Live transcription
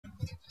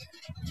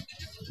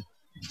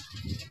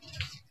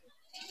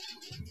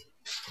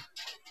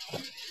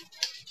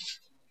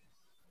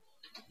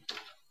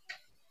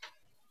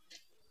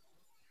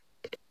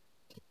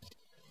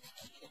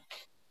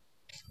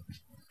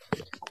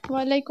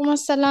ওয়ালাইকুম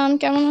আসসালাম,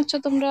 কেমন আছো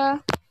তোমরা?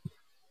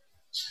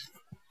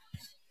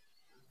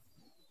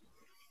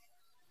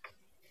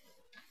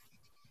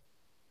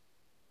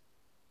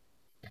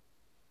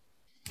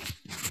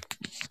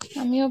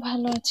 আমিও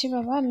ভালো আছি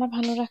বাবা, আল্লাহ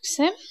ভালো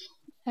রাখছে।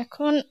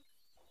 এখন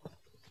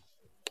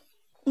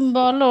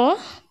বলো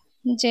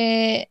যে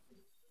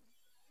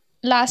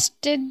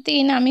লাস্টের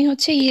দিন আমি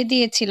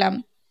দিয়েছিলাম,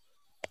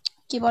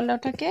 কি বলে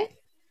ওটাকে,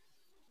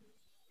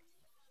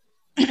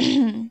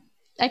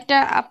 একটা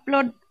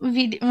আপলোড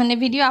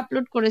ভিডিও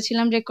আপলোড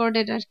করেছিলাম,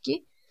 রেকর্ডেড আর কি।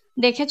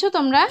 দেখেছো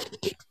তোমরা?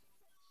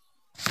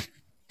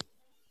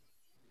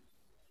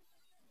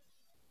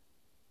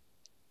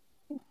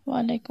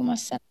 ওয়ালাইকুম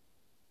আসসালাম।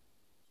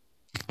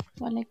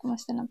 ওয়ালাইকুম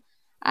আসসালাম।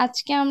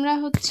 আজকে আমরা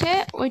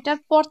ওইটার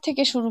পর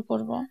থেকে শুরু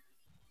করব,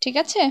 ঠিক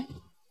আছে?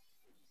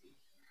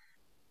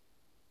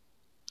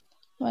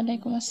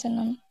 ওয়ালাইকুম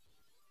আসসালাম।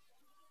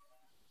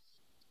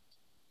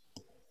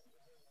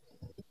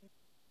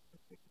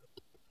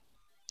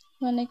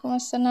 ওয়ালাইকুম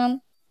আসসালাম।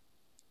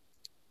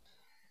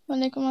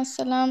 ওয়ালাইকুম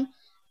আসসালাম।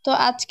 তো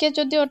আজকে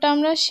যদি ওটা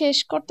আমরা শেষ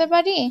করতে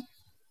পারি।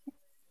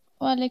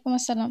 ওয়ালাইকুম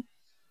আসসালাম।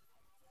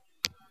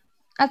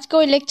 আজকে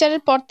ওই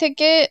লেকচারের পর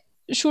থেকে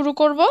শুরু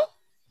করব,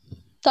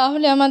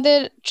 তাহলে আমাদের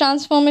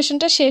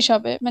ট্রান্সফরমেশনটা শেষ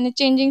হবে, মানে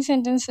চেঞ্জিং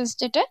সেন্টেন্সেস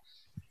যেটা,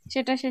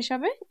 সেটা শেষ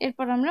হবে।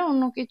 এরপর আমরা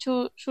অন্য কিছু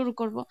শুরু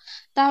করব।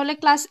 তাহলে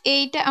ক্লাস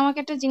 8 আমাকে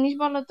একটা জিনিস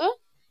বলো তো,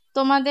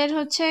 তোমাদের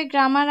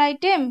গ্রামার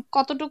আইটেম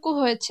কতটুকু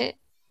হয়েছে?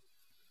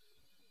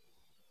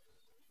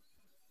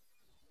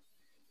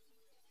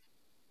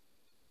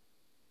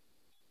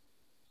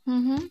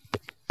 হুম হুম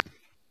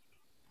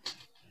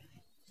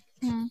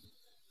হুম।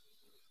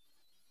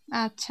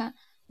 আচ্ছা,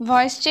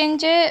 ভয়েস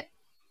চেঞ্জে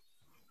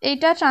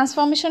এইটা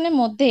ট্রান্সফরমেশনের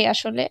মধ্যেই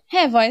আসলে,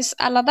 হ্যাঁ ভয়েস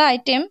আলাদা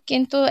আইটেম,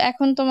 কিন্তু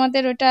এখন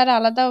তোমাদের ওইটা আর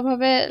আলাদা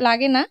ভাবে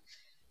লাগে না,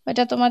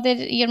 ওইটা তোমাদের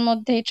ইয়ের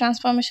মধ্যেই,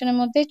 ট্রান্সফরমেশনের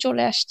মধ্যেই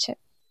চলে আসছে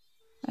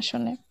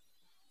আসলে।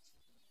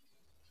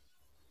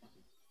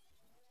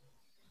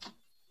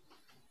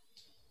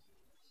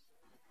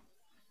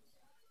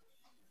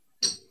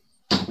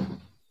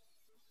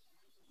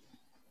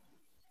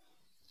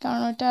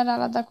 কারণ ওইটা আর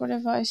আলাদা করে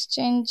ভয়েস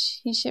চেঞ্জ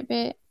হিসেবে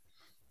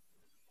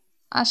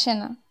আসে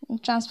না,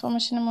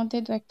 ট্রান্সফরমেশনের মধ্যে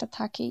দু একটা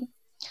থাকেই।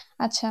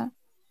 আচ্ছা,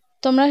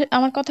 তোমরা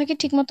আমার কথা কি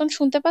ঠিক মতন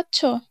শুনতে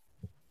পাচ্ছো?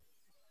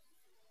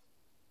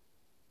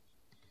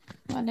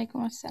 ওয়ালাইকুম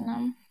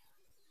আসসালাম।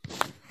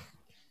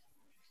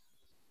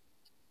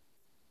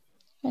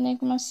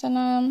 ওয়ালাইকুম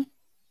আসসালাম।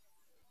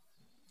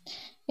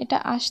 এটা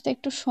আসতে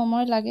একটু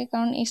সময় লাগে,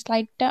 কারণ এই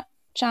স্লাইডটা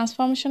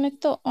ট্রান্সফরমেশনের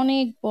তো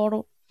অনেক বড়।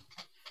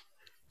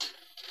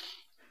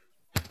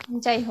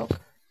 যাই হোক,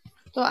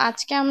 তো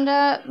আজকে আমরা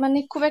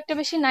খুব একটা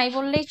বেশি নাই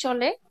বললেই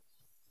চলে,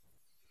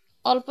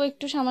 অল্প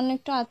একটু সামান্য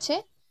একটু আছে।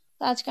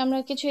 তো আজকে আমরা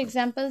কিছু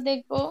এক্সাম্পল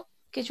দেখব,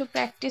 কিছু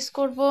প্র্যাকটিস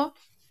করব।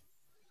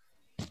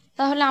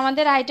 তাহলে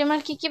আমাদের আইটেম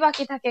আর কি কি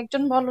বাকি থাকে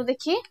একজন বলো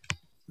দেখি।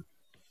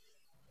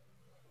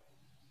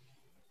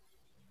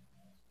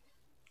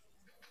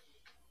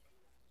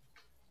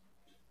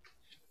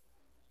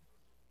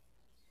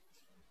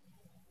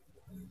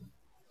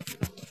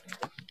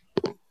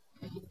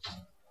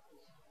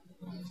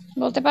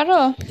 বলতে পারো?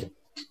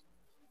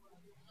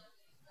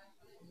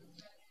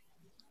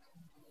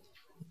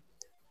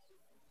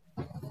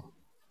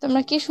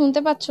 তোমরা কি শুনতে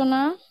পাচ্ছ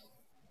না?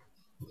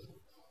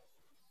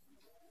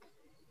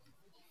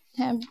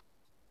 হ্যাঁ।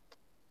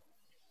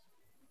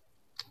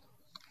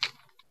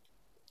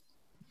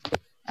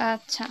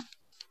 আচ্ছা,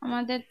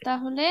 আমাদের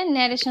তাহলে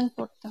ন্যারেশন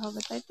পড়তে হবে,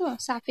 তাই তো?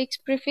 সাফিক্স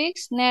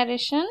প্রিফিক্স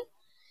ন্যারেশন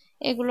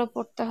এগুলো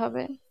পড়তে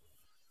হবে।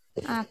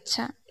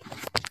 আচ্ছা,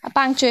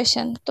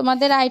 পাংচুয়েশন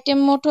তোমাদের আইটেম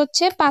মোট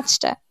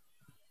 5টা,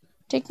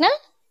 ঠিক না?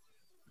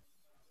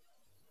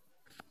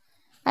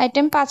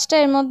 আইটেম 5টা,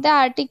 এর মধ্যে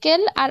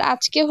আর্টিকেল আর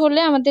আজকে হলে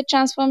আমাদের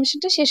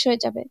ট্রান্সফরমেশনটা শেষ হয়ে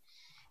যাবে।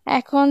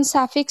 এখন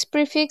সাফিক্স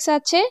প্রিফিক্স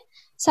আছে।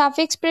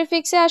 সাফিক্স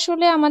প্রিফিক্সে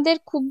আসলে আমাদের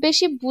খুব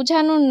বেশি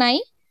বোঝানোর নাই,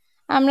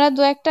 আমরা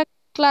দু একটা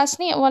ক্লাস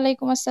নিই।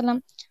 ওয়ালাইকুম আসসালাম।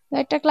 দু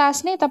একটা ক্লাস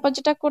নিই, তারপর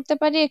যেটা করতে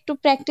পারি একটু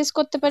প্র্যাকটিস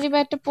করতে পারি, বা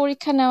একটা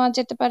পরীক্ষা নেওয়া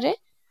যেতে পারে।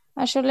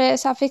 আসলে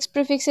সাফিক্স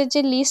প্রিফিক্সের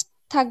যে লিস্ট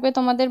থাকবে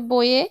তোমাদের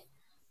বইয়ে,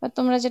 বা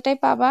তোমরা যেটাই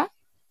পাবা,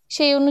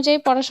 সেই অনুযায়ী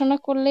পড়াশোনা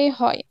করলেই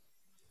হয়।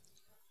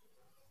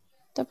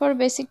 তারপর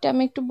বেসিকটা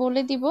আমি একটু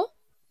বলে দিব,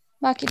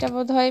 বাকিটা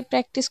বোধহয়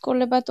প্র্যাকটিস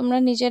করলে বা তোমরা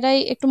নিজেরাই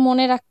একটু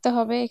মনে রাখতে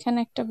হবে, এখানে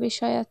একটা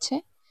বিষয় আছে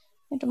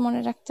একটু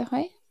মনে রাখতে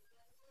হয়।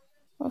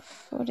 উফ,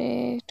 ওরে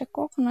এটা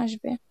কখন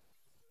আসবে?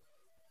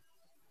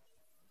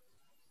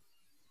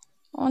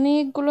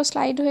 অনেকগুলো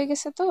স্লাইড হয়ে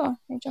গেছে তো,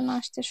 এই জন্য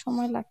আসতে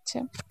সময় লাগছে।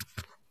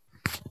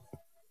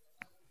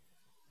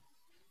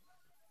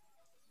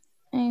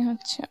 এই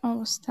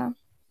অবস্থা।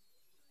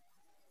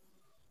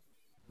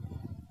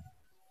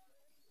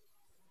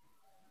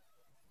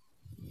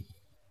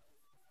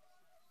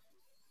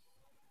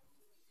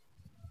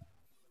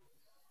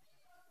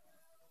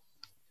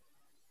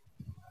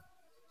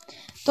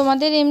 তো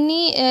তোমাদের এমনি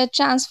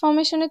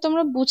ট্রান্সফরমেশনে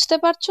তোমরা বুঝতে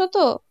পারছো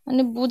তো,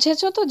 মানে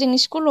বুঝেছো তো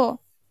জিনিসগুলো?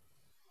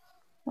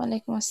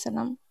 ওয়ালাইকুম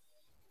আসসালাম।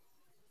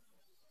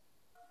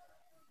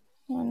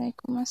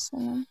 ওয়ালাইকুম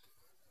আসসালাম।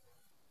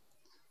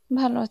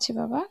 ভালো আছি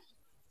বাবা।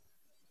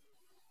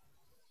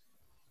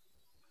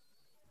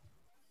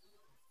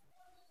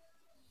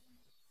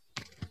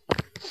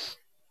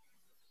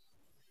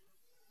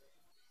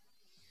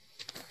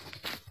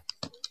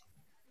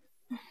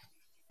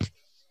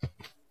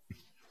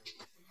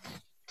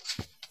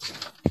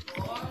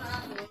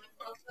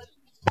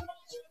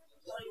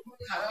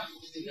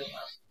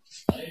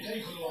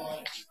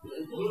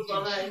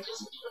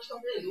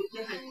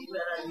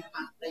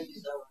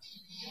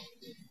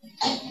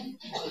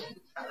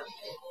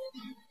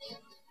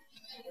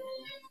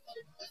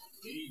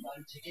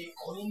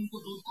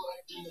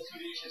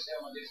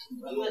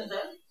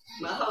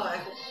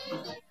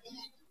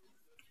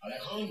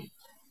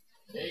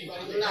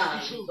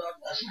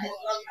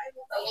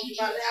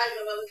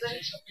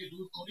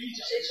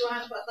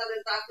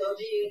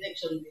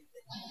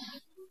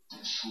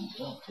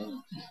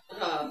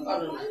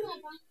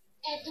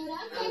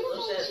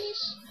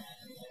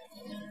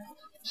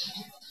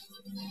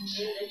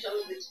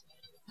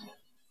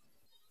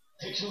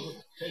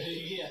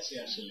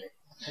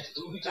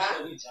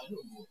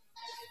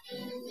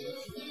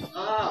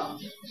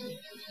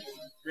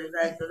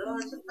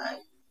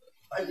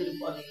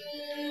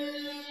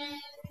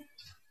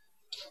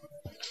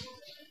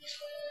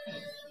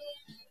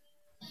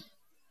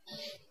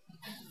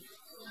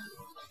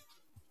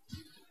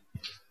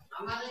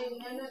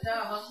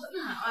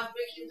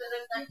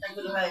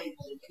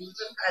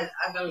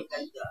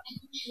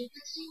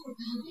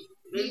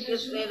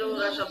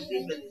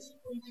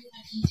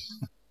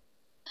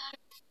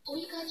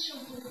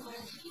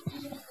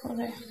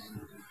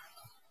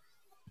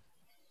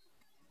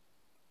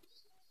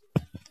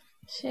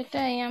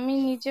 সেটাই, আমি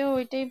নিজেও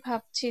ওইটাই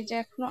ভাবছি যে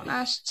এখনো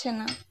আসছে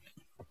না।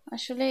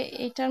 আসলে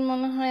এটার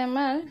মনে হয়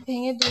আমার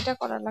ভেঙে দুইটা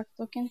করা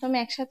লাগতো, কিন্তু আমি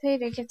একসাথেই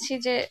রেখেছি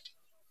যে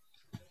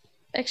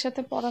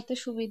একসাথে পড়াতে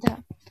সুবিধা।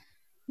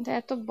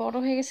 এত বড়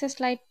হয়ে গেছে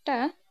স্লাইডটা,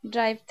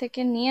 ড্রাইভ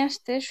থেকে নিয়ে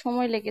আসতে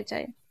সময় লেগে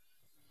যায়।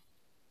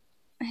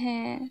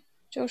 হ্যাঁ,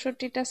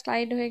 64টা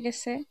স্লাইড হয়ে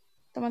গেছে।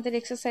 তোমাদের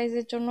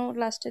এক্সারসাইজের জন্য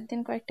লাস্টের দিন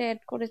কয়েকটা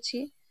অ্যাড করেছি।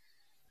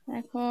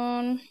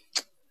 এখন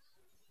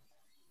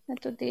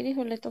এত দেরি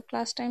হলে তো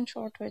ক্লাস টাইম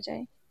শর্ট হয়ে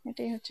যায়,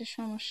 এটাই হচ্ছে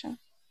সমস্যা।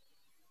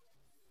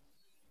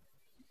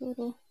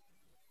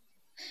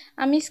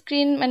 আমি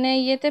স্ক্রিন মানে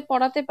ইয়েতে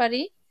পড়াতে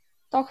পারি,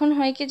 তখন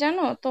হয় কি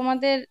জানো,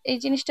 তোমাদের এই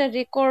জিনিসটা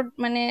রেকর্ড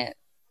মানে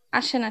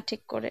আসে না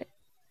ঠিক করে।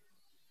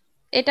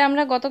 এটা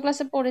আমরা গত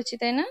ক্লাসে পড়েছি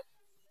তাই না,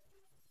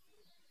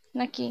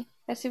 নাকি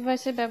প্যাসিভ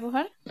ভয়েসের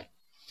ব্যবহার?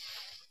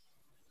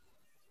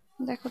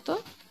 দেখো তো,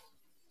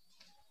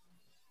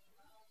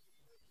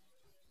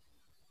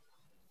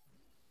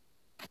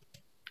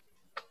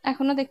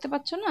 এখনো দেখতে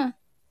পাচ্ছ না?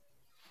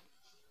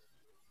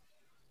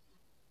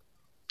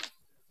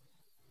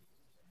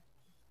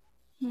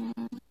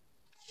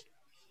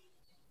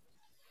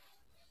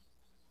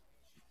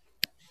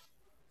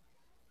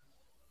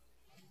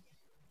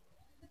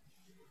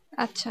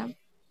 আচ্ছা,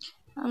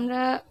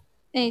 আমরা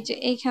এই যে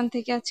এইখান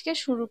থেকে আজকে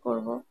শুরু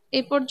করব।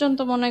 এই পর্যন্ত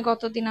মনে হয়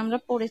গতদিন আমরা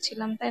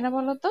পড়েছিলাম তাই না,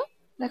 বলো তো?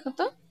 দেখো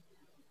তো,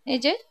 এই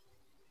যে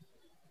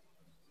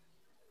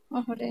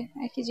ওহরে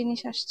একই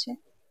জিনিস আসছে।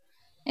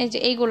 এই যে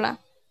এইগুলা,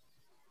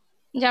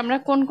 যে আমরা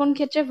কোন কোন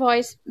ক্ষেত্রে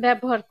ভয়েস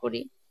ব্যবহার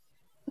করি।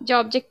 যে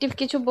অবজেক্টিভ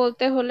কিছু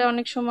বলতে হলে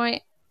অনেক সময়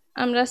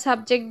আমরা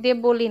সাবজেক্ট দিয়ে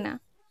বলি না,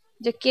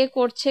 যে কে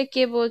করছে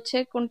কে বলছে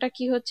কোনটা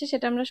কি হচ্ছে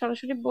সেটা আমরা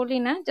সরাসরি বলি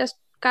না, জাস্ট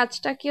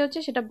কাজটা কি হচ্ছে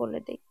সেটা বলে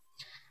দিই।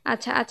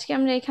 আচ্ছা, আজকে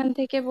আমরা এখান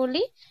থেকে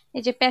বলি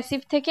এই যে প্যাসিভ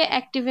থেকে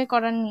অ্যাক্টিভে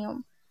করার নিয়ম।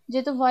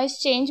 যেহেতু ভয়েস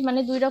চেঞ্জ মানে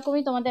দুই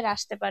রকমই তোমাদের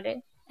আসতে পারে,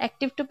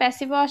 অ্যাক্টিভ টু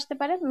প্যাসিভও আসতে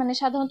পারে, মানে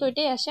সাধারণত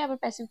ওইটাই আসে, আবার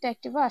প্যাসিভ টু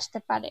অ্যাক্টিভও আসতে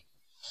পারে।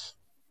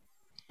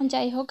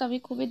 যাই হোক, আমি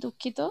খুবই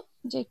দুঃখিত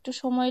যে একটু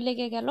সময়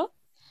লেগে গেল।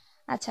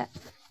 আচ্ছা,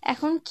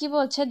 এখন কি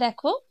বলছে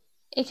দেখো,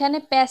 এখানে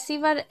প্যাসিভ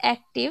আর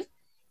অ্যাক্টিভ,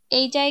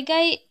 এই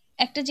জায়গায়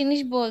একটা জিনিস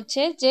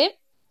বলছে যে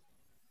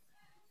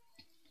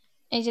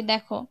এই যে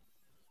দেখো,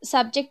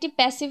 সাবজেক্টটি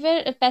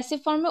প্যাসিভ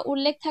ফর্মে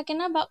উল্লেখ থাকে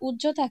না বা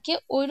উজ্জ্ব থাকে,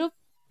 ওইরূপ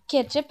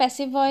ক্ষেত্রে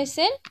প্যাসিভ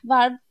ভয়েসের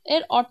ভার্ব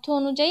এর অর্থ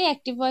অনুযায়ী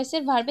অ্যাক্টিভ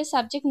ভয়েসের ভার্বের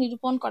সাবজেক্ট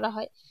নিরূপণ করা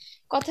হয়।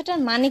 কথাটার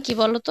মানে কি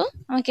বলো তো,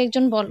 আমাকে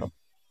একজন বলো।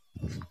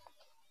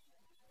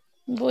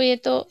 বইয়ে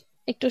তো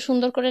একটু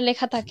সুন্দর করে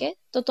লেখা থাকে,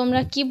 তো তোমরা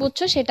কি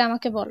বুঝছো সেটা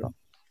আমাকে বলো,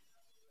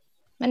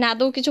 মানে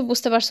আদৌ কিছু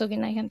বুঝতে পারছো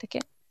কিনা এখান থেকে।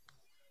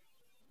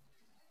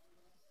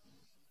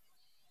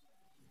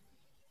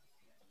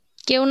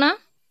 কেউ না?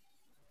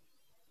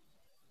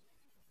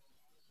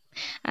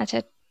 আচ্ছা,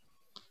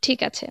 ঠিক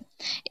আছে।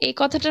 এই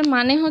কথাটার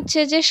মানে হচ্ছে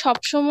যে সব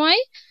সময়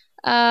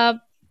আহ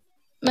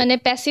মানে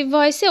প্যাসিভ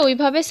ভয়েসে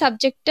ওইভাবে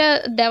সাবজেক্টটা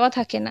দেওয়া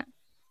থাকে না,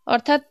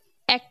 অর্থাৎ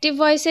অ্যাক্টিভ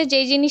ভয়েসে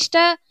যেই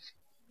জিনিসটা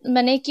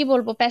মানে কি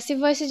বলবো, প্যাসিভ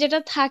ভয়েসে যেটা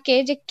থাকে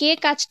যে কে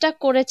কাজটা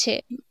করেছে,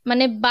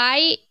 মানে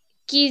বাই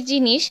কি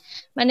জিনিস,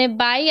 মানে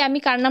বাই আমি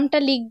কার নামটা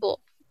লিখবো,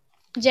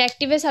 যে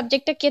অ্যাক্টিভে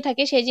সাবজেক্টটা কে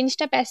থাকে সেই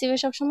জিনিসটা প্যাসিভে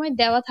সবসময়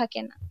দেওয়া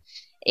থাকে না।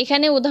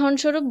 এখানে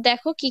উদাহরণস্বরূপ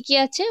দেখো কি কি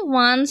আছে,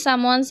 one,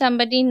 someone,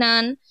 somebody,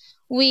 naan,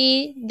 we,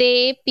 they,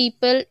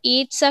 people,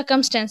 it,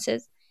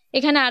 circumstances.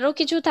 এখানে আরো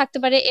কিছু থাকতে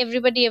পারে,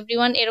 এভরিবডি,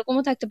 এভরিওয়ান,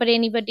 এরকমও থাকতে পারে,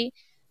 এনিবডি।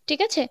 ঠিক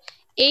আছে,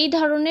 এই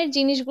ধরনের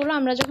জিনিসগুলো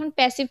আমরা যখন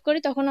প্যাসিভ করি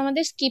তখন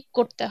আমাদের স্কিপ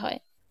করতে হয়।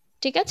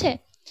 ঠিক আছে,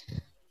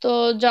 তো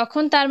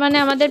যখন তার মানে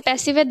আমাদের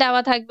প্যাসিভে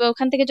দেওয়া থাকবে,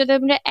 ওখান থেকে যদি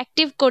আমরা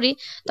অ্যাক্টিভ করি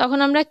তখন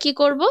আমরা কি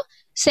করব,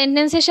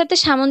 সেন্টেন্সের সাথে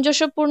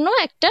সামঞ্জস্যপূর্ণ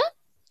একটা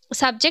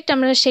সাবজেক্ট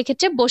আমরা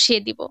সেক্ষেত্রে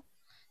বসিয়ে দিব।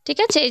 ঠিক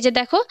আছে, এই যে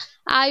দেখো,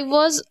 I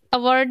was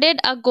awarded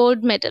a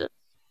gold medal.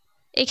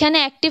 এখানে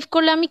অ্যাক্টিভ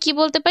করলে আমি কি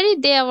বলতে পারি,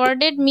 দে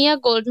awarded me a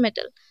gold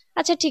medal.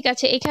 আচ্ছা ঠিক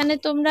আছে, এখানে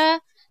তোমরা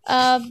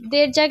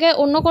দের জায়গায়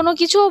অন্য কোনো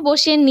কিছু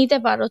বসিয়ে নিতে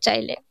পারো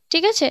চাইলে।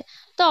 ঠিক আছে,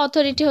 তো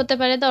অথরিটি হতে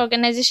পারে, দ্য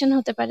অর্গানাইজেশন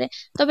হতে পারে,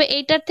 তবে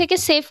এইটার থেকে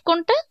সেফ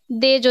কোনটা,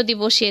 দে যদি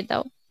বসিয়ে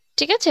দাও।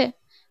 ঠিক আছে,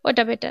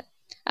 ওটা বেটার।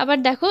 আবার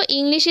দেখো,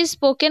 English is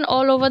spoken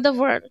all over the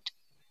world.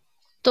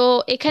 তো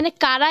এখানে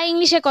কারা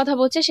ইংলিশে কথা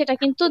বলছে সেটা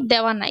কিন্তু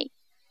দেওয়া নাই।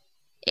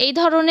 এই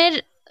ধরনের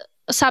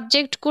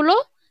সাবজেক্টগুলো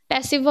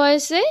প্যাসিভ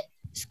ভয়েসে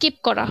স্কিপ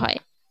করা হয়।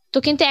 তো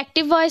কিন্তু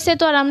অ্যাক্টিভ ভয়েসে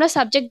তো আর আমরা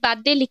সাবজেক্ট বাদ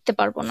দিয়ে লিখতে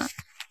পারবো না,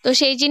 তো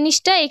সেই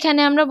জিনিসটা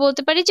এখানে আমরা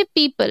বলতে পারি যে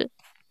পিপল।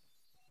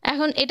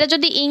 এখন এটা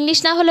যদি ইংলিশ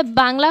না হলে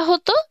বাংলা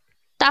হতো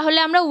তাহলে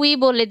আমরা উই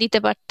বলে দিতে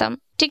পারতাম,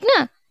 ঠিক না?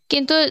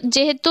 কিন্তু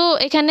যেহেতু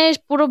এখানে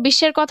পুরো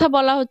বিশ্বের কথা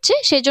বলা হচ্ছে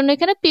সেই জন্য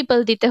এখানে পিপল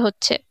দিতে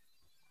হচ্ছে।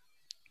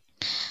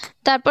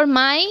 তারপর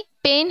my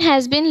pen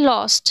has been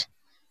lost.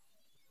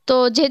 তো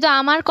যেহেতু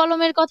আমার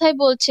কলমের কথাই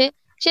বলছে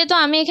সেহেতু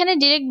আমি এখানে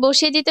ডিরেক্ট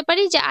বসিয়ে দিতে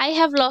পারি যে I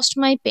have lost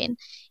my pen.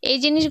 এই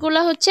জিনিসগুলো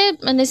হচ্ছে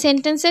মানে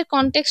সেন্টেন্সের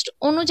কনটেক্সট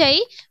অনুযায়ী,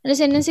 মানে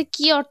সেন্টেন্সে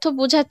কি অর্থ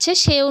বোঝাচ্ছে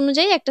সে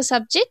অনুযায়ী একটা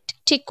সাবজেক্ট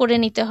ঠিক করে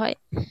নিতে হয়।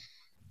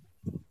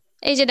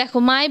 এই যে দেখো,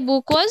 মাই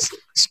বুক ওয়াজ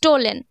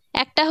স্টোলেন,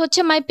 একটা হচ্ছে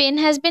my pen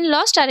has been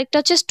lost, আরেকটা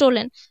হচ্ছে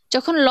স্টোলেন।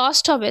 যখন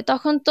লস্ট হবে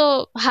তখন তো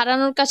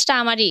হারানোর কাজটা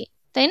আমারই,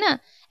 তাই না?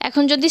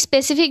 এখন যদি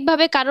স্পেসিফিক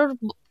ভাবে কারোর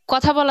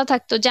কথা বলা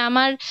থাকতো যে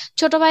আমার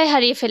ছোট ভাই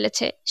হারিয়ে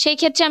ফেলেছে, সেই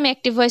ক্ষেত্রে আমি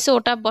অ্যাক্টিভ ভয়েসে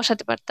ওটা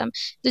বসাতে পারতাম।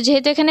 তো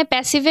যেহেতু এখানে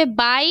প্যাসিভে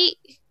বাই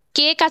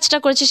কে কাজটা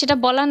করেছে সেটা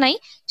বলা নাই,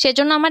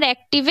 সেজন্য আমার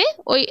অ্যাক্টিভে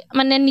ওই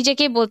মানে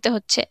নিজেকেই বলতে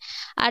হচ্ছে।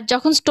 আর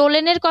যখন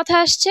স্টোলেনের কথা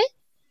আসছে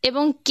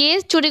এবং কে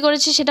চুরি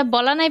করেছে সেটা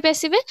বলা নাই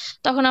প্যাসিভে,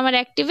 তখন আমার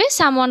অ্যাক্টিভে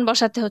সামওয়ান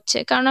বসাতে হচ্ছে,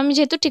 কারণ আমি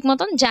যেহেতু ঠিক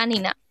মতন জানি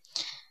না।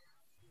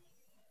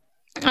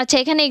 আচ্ছা,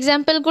 এখানে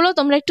এক্সাম্পল গুলো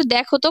তোমরা একটু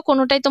দেখো তো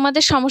কোনোটাই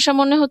তোমাদের সমস্যা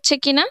মনে হচ্ছে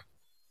কিনা।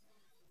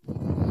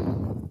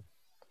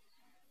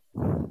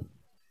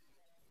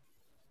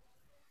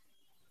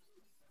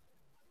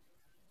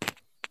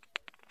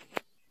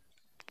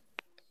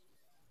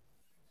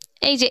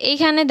 এই যে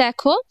এইখানে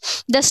দেখো,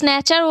 দ্য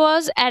স্ন্যাচার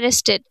ওয়াজ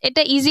অ্যারেস্টেড,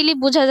 এটা ইজিলি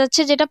বোঝা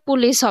যাচ্ছে যেটা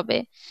পুলিশ হবে।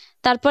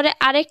 তারপরে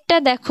আরেকটা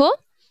দেখো,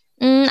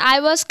 I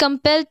was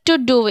compelled to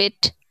do it.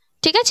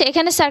 ঠিক আছে,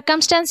 এখানে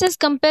circumstances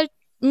compelled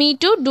me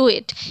to do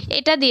it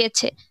এটা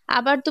দিয়েছে।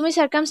 আবার তুমি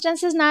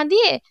সার্কামস্ট্যান্সেস না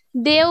দিয়ে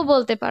দেও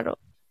বলতে পারো।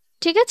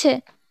 ঠিক আছে,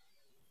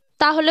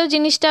 তাহলেও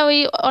জিনিসটা ওই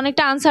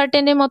অনেকটা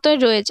আনসার্টেনের মতোই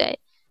রয়ে যায়।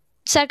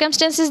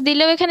 সার্কামস্ট্যান্সেস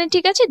দিলেও এখানে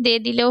ঠিক আছে, দে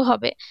দিলেও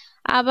হবে।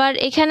 আবার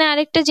এখানে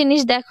আরেকটা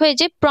জিনিস দেখো, এই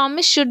যে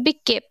প্রমিস শুড বি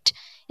কেপ্ট,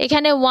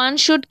 এখানে one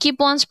should keep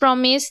one's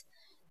promise,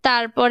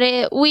 তারপরে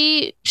we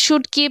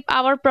should keep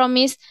our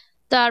promise,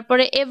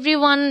 তারপরে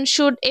এভরিওয়ান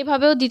শুড,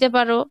 এভাবেও দিতে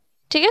পারো।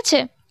 ঠিক আছে,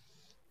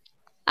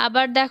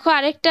 আবার দেখো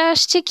আরেকটা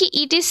আসছে কি,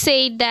 it is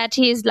said that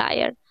he is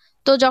liar.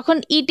 তো যখন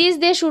ইট ইজ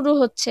দিয়ে শুরু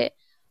হচ্ছে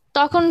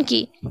তখন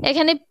কি,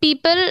 এখানে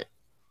people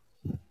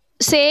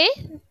say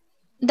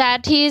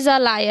that he is a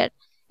liar,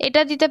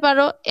 এটা দিতে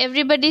পারো।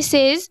 Everybody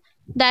says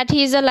that he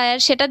is a liar,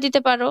 সেটা দিতে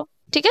পারো।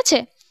 ঠিক আছে,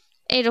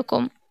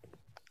 এইরকম।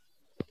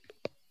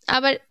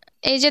 আবার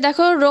এই যে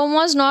দেখো, Rome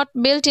was not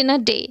built in a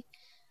day.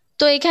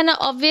 তো এখানে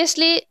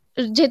অবভিয়াসলি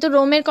যেহেতু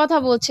রোমের কথা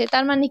বলছে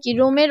তার মানে কি,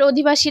 রোমের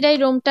অধিবাসীরাই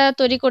রোমটা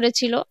তৈরি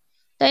করেছিল,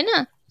 তাই না?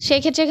 সেই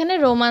ক্ষেত্রে এখানে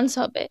রোমান্স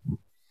হবে।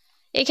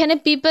 এখানে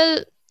পিপল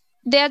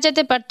দেয়া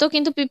যেতে পারতো,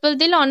 কিন্তু পিপল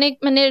দিলে অনেক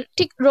মানে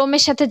ঠিক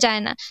রোমের সাথে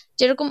যায় না।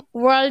 যেরকম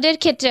ওয়ার্ল্ডের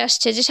ক্ষেত্রে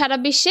আসছে যে সারা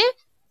বিশ্বে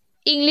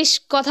ইংলিশ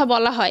কথা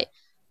বলা হয়,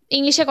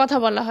 ইংলিশে কথা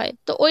বলা হয়,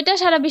 তো ওইটা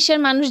সারা বিশ্বের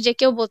মানুষ যে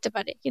কেউ বলতে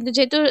পারে। কিন্তু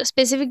যেহেতু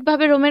স্পেসিফিক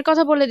ভাবে রোমের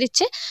কথা বলে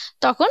দিচ্ছে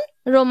তখন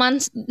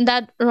রোমান্স, দা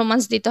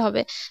রোমান্স দিতে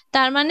হবে।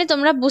 তার মানে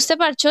তোমরা বুঝতে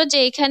পারছো যে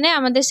এখানে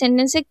আমাদের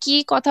সেন্টেন্সে কি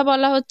কথা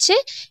বলা হচ্ছে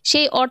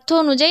সেই অর্থ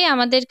অনুযায়ী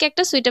আমাদেরকে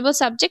একটা সুইটেবল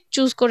সাবজেক্ট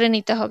চুজ করে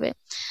নিতে হবে।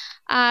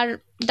 আর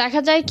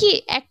দেখা যায় কি,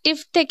 অ্যাক্টিভ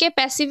থেকে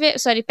প্যাসিভে,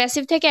 সরি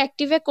প্যাসিভ থেকে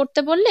অ্যাক্টিভে করতে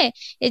বললে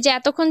এই যে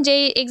এতক্ষণ যে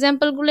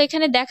এক্সাম্পল গুলো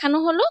এখানে দেখানো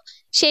হলো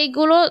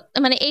সেইগুলো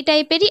মানে এই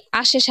টাইপেরই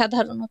আসে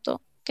সাধারণত।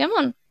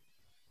 কেমন?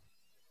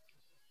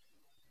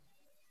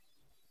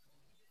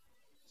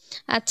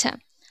 আচ্ছা,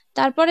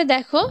 তারপরে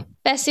দেখো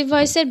প্যাসিভ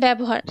ভয়েসের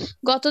ব্যবহার।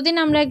 গতদিন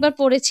আমরা একবার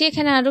পড়েছি,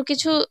 এখানে আরো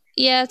কিছু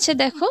ইয়ে আছে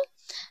দেখো,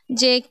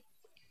 যে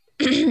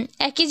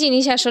একই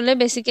জিনিস আসলে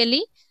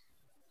বেসিক্যালি,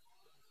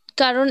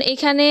 কারণ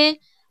এখানে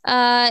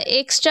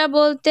এক্সট্রা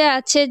বলতে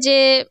আছে যে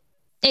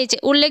এই যে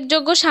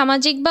উল্লেখযোগ্য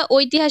সামাজিক বা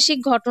ঐতিহাসিক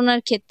ঘটনার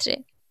ক্ষেত্রে।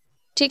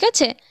 ঠিক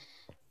আছে,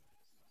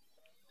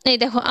 এই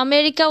দেখো,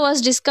 America was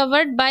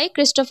discovered by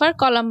Christopher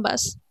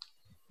Columbus,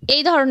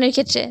 এই ধরনের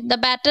ক্ষেত্রে দ্য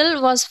ব্যাটল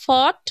ওয়াজ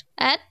ফট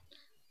at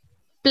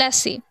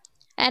Plassey.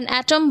 An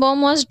atom bomb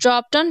was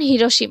dropped on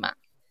Hiroshima.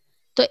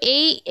 তো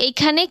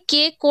এইখানে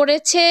কে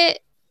করেছে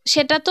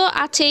সেটা তো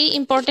আছেই,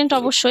 ইম্পর্টেন্ট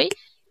অবশ্যই,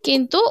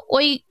 কিন্তু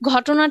ওই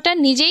ঘটনাটা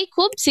নিজেই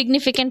খুব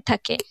সিগনিফিকেন্ট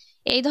থাকে।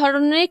 এই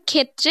ধরনের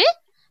ক্ষেত্রে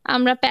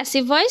আমরা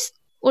প্যাসিভ ভয়েস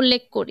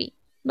উল্লেখ করি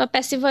বা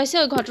প্যাসিভ ভয়েসে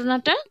ওই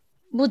ঘটনাটা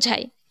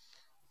বুঝাই।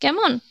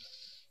 কেমন?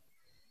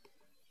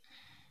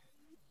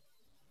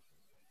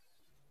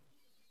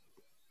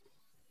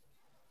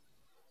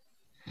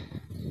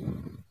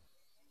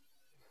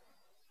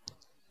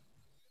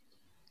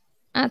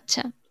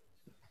 আচ্ছা,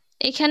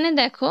 এখানে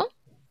দেখো,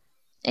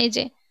 এই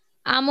যে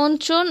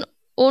আমন্ত্রণ,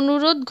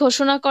 অনুরোধ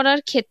ঘোষণা করার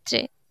ক্ষেত্রে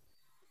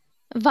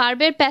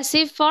ভার্বের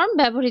প্যাসিভ ফর্ম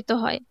ব্যবহৃত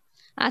হয়।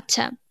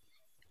 আচ্ছা,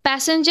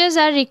 passengers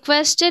are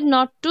requested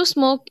not to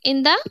smoke in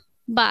the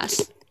bus.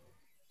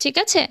 ঠিক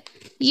আছে,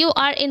 you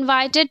are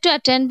invited to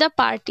attend the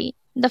party,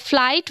 the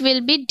flight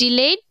will be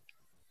delayed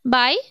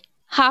by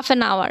half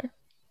an hour.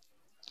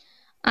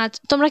 আচ্ছা,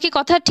 তোমরা কি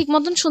কথা ঠিক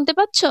মতন শুনতে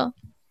পাচ্ছ?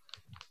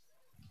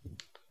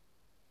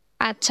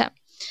 আচ্ছা,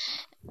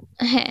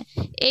 হ্যাঁ,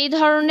 এই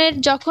ধরনের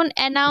যখন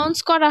অ্যানাউন্স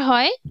করা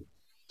হয়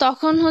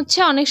তখন হচ্ছে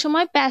অনেক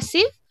সময়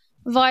প্যাসিভ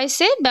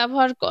ভয়েসে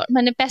ব্যবহার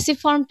মানে প্যাসিভ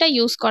ফর্মটা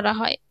ইউজ করা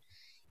হয়।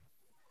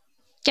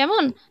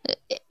 কেমন?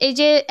 এই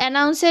যে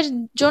অ্যানাউন্সের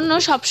জন্য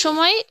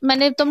সবসময়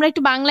মানে তোমরা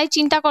একটু বাংলায়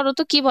চিন্তা করো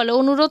তো, কি বলে,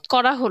 অনুরোধ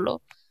করা হলো,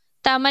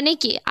 তার মানে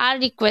কি আর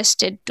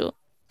রিকোয়েস্টেড টু,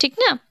 ঠিক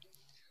না?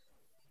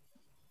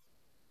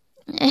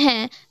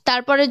 হ্যাঁ,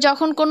 তারপরে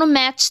যখন কোনো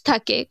ম্যাচ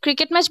থাকে,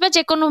 ক্রিকেট ম্যাচ বা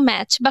যে কোনো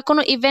ম্যাচ বা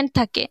কোনো ইভেন্ট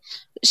থাকে,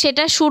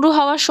 সেটা শুরু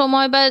হওয়ার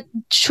সময় বা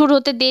শুরু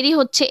হতে দেরি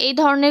হচ্ছে, এই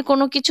ধরনের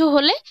কোনো কিছু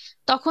হলে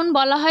তখন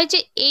বলা হয় যে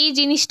এই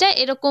জিনিসটা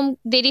এরকম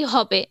দেরি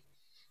হবে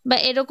বা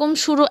এরকম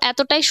শুরু,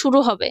 এতটাই শুরু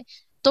হবে।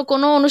 তো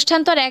কোনো অনুষ্ঠান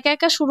তো আর একা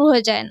একা শুরু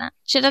হয়ে যায় না,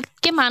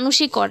 সেটাকে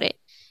মানুষই করে।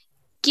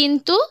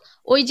 কিন্তু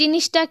ওই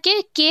জিনিসটাকে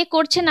কে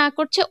করছে না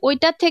করছে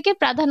ওইটার থেকে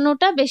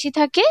প্রাধান্যটা বেশি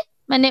থাকে,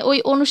 মানে ওই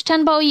অনুষ্ঠান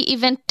বা ওই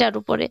ইভেন্টটার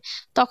উপরে,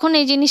 তখন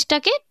এই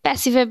জিনিসটাকে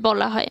প্যাসিভে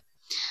বলা হয়।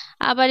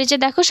 আবার এই যে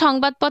দেখো,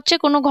 সংবাদপত্রে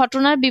কোনো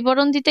ঘটনার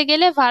বিবরণ দিতে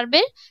গেলে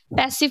ভার্বের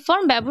প্যাসিভ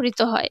ফর্ম ব্যবহৃত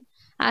হয়।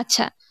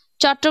 আচ্ছা,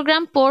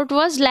 Chittagong port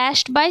was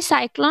ল্যাশড by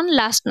cyclone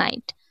last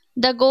night,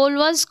 the goal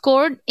was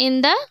scored in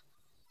the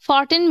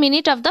 14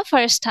 minute of the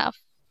first half.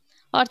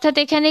 অর্থাৎ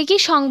এখানে কি,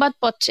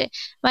 সংবাদপত্রে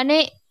মানে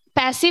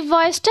প্যাসিভ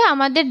ভয়েসটা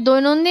আমাদের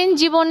দৈনন্দিন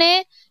জীবনে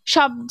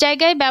সব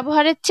জায়গায়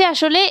ব্যবহারের চেয়ে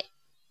আসলে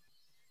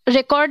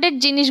রেকর্ডেড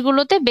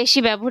জিনিসগুলোতে বেশি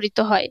ব্যবহৃত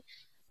হয়।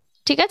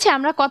 ঠিক আছে,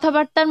 আমরা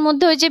কথাবার্তার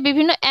মধ্যে ওই যে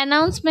বিভিন্ন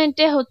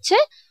অ্যানাউন্সমেন্টে হচ্ছে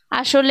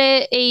আসলে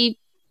এই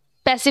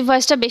প্যাসিভ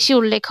ভয়েসটা বেশি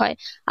উল্লেখ হয়।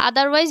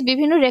 আদারওয়াইজ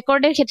বিভিন্ন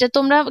রেকর্ডের ক্ষেত্রে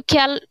তোমরা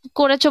খেয়াল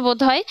করেছো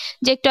বোধহয়,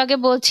 যে একটু আগে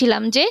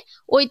বলছিলাম যে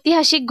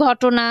ঐতিহাসিক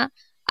ঘটনা,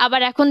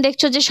 আবার এখন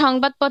দেখছো যে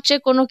সংবাদপত্রে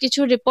কোনো কিছু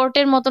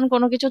রিপোর্টের মতন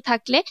কোনো কিছু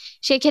থাকলে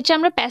সেই ক্ষেত্রে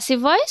আমরা প্যাসিভ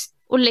ভয়েস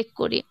উল্লেখ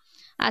করি।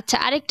 আচ্ছা,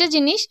 আরেকটা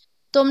জিনিস,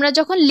 তোমরা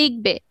যখন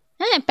লিখবে,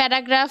 হ্যাঁ,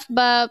 প্যারাগ্রাফ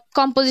বা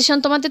কম্পোজিশন,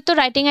 তোমাদের তো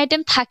রাইটিং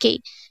আইটেম থাকেই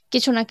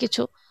কিছু না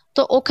কিছু,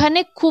 তো ওখানে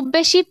খুব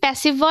বেশি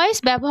প্যাসিভ ভয়েস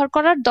ব্যবহার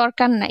করার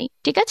দরকার নাই।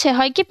 ঠিক আছে,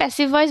 হয় কি,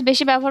 প্যাসিভ ভয়েস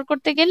বেশি ব্যবহার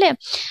করতে গেলে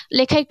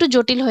লেখা একটু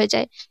জটিল হয়ে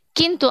যায়।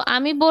 কিন্তু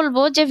আমি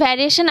বলবো যে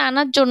ভ্যারিয়েশন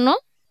আনার জন্য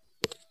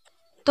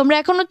তোমরা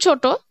এখনো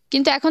ছোট,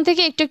 কিন্তু এখন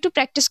থেকে একটু একটু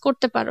প্র্যাকটিস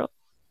করতে পারো,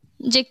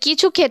 যে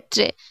কিছু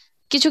ক্ষেত্রে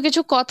কিছু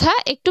কিছু কথা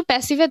একটু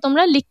প্যাসিভে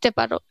তোমরা লিখতে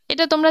পারো।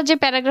 এটা তোমরা যে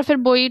প্যারাগ্রাফের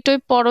বই টই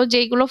পড়ো,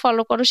 যেগুলো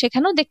ফলো করো,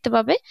 সেখানেও দেখতে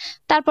পাবে।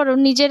 তারপরও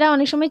নিজেরা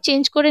অনেক সময়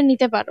চেঞ্জ করে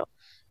নিতে পারো,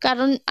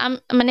 কারণ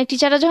মানে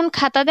টিচাররা যখন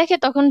খাতা দেখে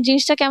তখন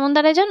জিনিসটা কেমন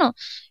দাঁড়ায় জানো,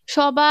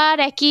 সবার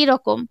একই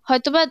রকম,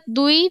 হয়তোবা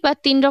 2 বা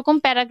 3 রকম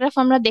প্যারাগ্রাফ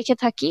আমরা দেখে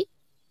থাকি,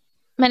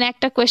 মানে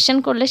একটা কোয়েশ্চেন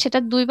করলে সেটা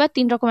 2 বা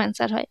 3 রকম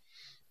অ্যান্সার হয়।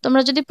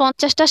 তোমরা যদি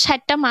 50টা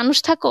 60টা মানুষ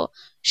থাকো,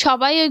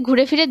 সবাই ওই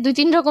ঘুরে ফিরে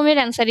 2-3 রকমের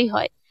অ্যান্সারই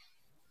হয়।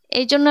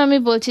 এই জন্য আমি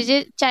বলছি যে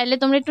চাইলে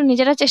তোমরা একটু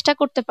নিজেরা চেষ্টা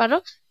করতে পারো,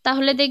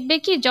 তাহলে দেখবে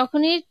কি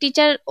যখনই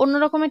টিচার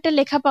অন্যরকম একটা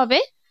লেখা পাবে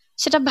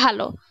সেটা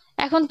ভালো।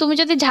 এখন তুমি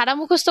যদি ঝাড়া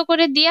মুখস্থ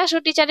করে দিয়ে আসো,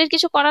 টিচারের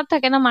কিছু করার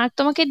থাকে না, মার্ক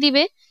তোমাকে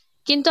দিবে,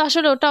 কিন্তু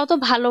আসলে ওটা অত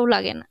ভালোও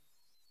লাগে না।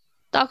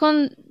 তখন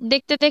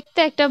দেখতে দেখতে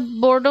একটা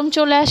বোর্ডম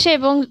চলে আসে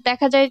এবং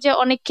দেখা যায় যে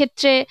অনেক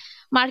ক্ষেত্রে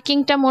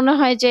মার্কিংটা মনে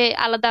হয় যে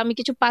আলাদা, আমি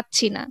কিছু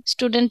পাচ্ছি না,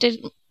 স্টুডেন্টের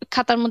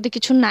খাতার মধ্যে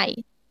কিছু নাই।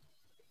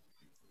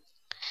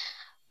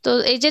 তো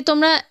এই যে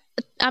তোমরা,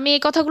 আমি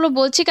এই কথাগুলো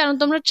বলছি কারণ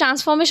তোমরা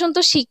ট্রান্সফরমেশন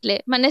তো শিখলে,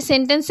 মানে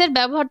সেন্টেন্সের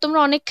ব্যবহার তোমরা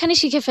অনেকখানি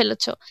শিখে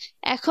ফেলেছো।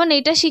 এখন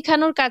এটা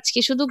শিখানোর কাজ কি,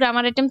 শুধু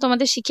গ্রামার আইটেম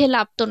তোমাদের শিখে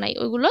লাভ তো নাই,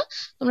 ওইগুলো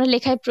তোমরা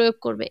লেখায় প্রয়োগ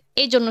করবে,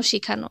 এই জন্য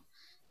শিখানো।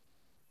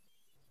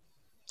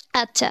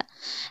 আচ্ছা,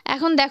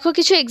 এখন দেখো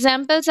কিছু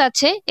এক্সাম্পলস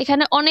আছে,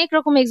 এখানে অনেক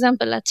রকম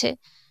এক্সাম্পল আছে,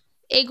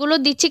 এগুলো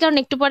দিচ্ছি কারণ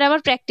একটু পরে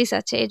আবার প্র্যাকটিস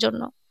আছে এই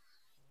জন্য।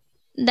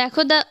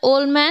 দেখো, দ্য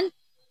ওল্ড ম্যান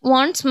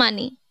ওয়ান্টস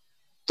মানি।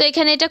 তো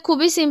এখানে এটা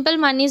খুবই simple,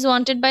 money is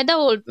wanted by the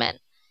old man.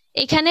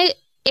 এখানে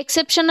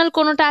এক্সেপশনাল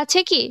কোনোটা আছে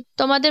কি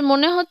তোমাদের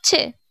মনে হচ্ছে?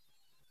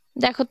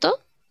 দেখো তো।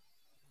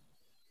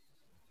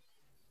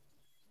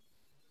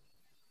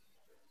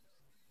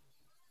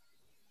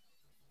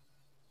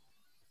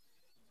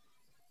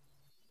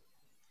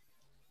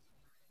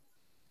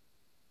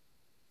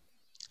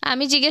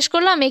 আমি জিজ্ঞেস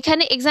করলাম,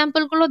 এখানে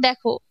এক্সাম্পল গুলো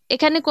দেখো,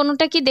 এখানে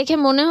কোনোটা কি দেখে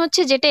মনে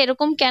হচ্ছে যেটা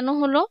এরকম কেন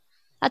হলো?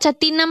 আচ্ছা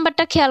 3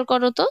 নাম্বারটা খেয়াল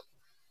করো তো,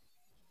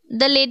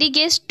 the lady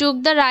guest took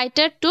the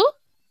writer to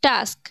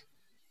task.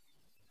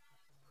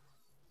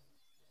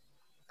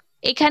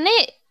 এখানে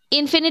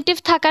ইনফিনিটিভ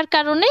থাকার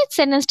কারণে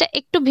সেন্টেন্সটা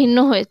একটু ভিন্ন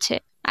হয়েছে,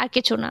 আর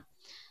কিছু না।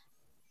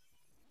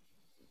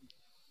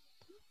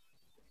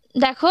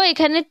 দেখো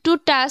এখানে to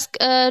task,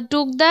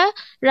 took the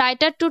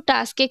writer to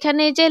task,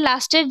 এখানে যে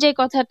লাস্টের যে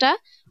কথাটা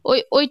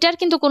ওইটার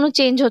কিন্তু কোনো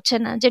চেঞ্জ হচ্ছে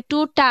না, যে টু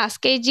টাস্ক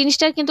এই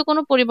জিনিসটার কিন্তু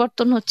কোনো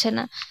পরিবর্তন হচ্ছে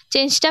না।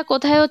 চেঞ্জটা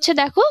কোথায় হচ্ছে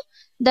দেখো,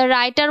 the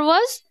writer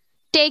was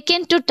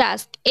taken to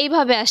task,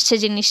 এইভাবে আসছে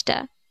জিনিসটা।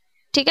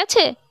 ঠিক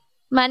আছে,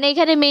 মানে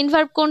এখানে মেইন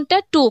ভার্ব কোনটা,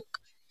 টুক,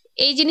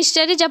 এই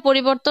জিনিসটারই যা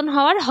পরিবর্তন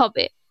হওয়ার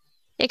হবে।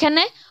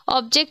 এখানে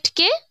অবজেক্ট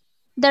কে,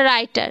 দ্য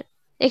রাইটার,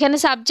 এখানে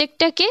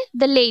সাবজেক্টটা কে,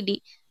 দ্য লেডি,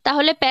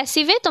 তাহলে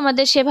প্যাসিভে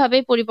তোমাদের সেভাবে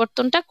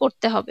পরিবর্তনটা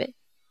করতে হবে।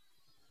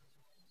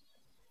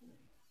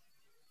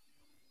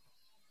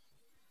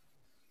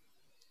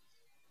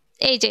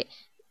 এই যে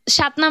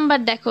 7 নাম্বার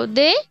দেখো,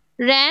 দে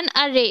র্যান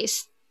আ রেস,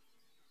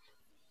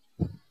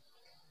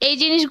 এই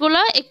জিনিসগুলো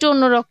একটু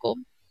অন্যরকম।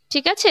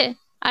 ঠিক আছে,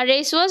 আর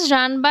race was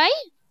run by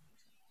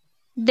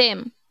them.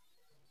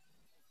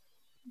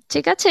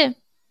 ঠিক আছে,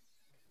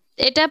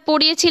 এটা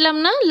পড়িয়েছিলাম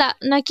না,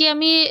 নাকি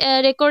আমি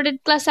রেকর্ডেড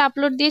ক্লাসে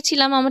আপলোড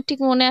দিয়েছিলাম, আমার ঠিক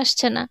মনে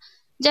আসছে না।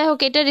 যাই হোক,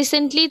 এটা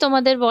রিসেন্টলি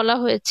তোমাদের বলা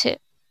হয়েছে।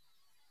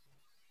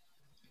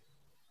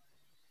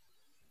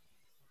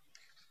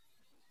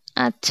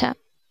 আচ্ছা,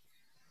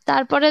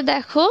 তারপরে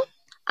দেখো,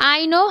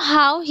 I know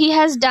how he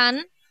has done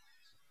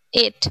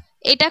ইট,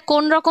 এটা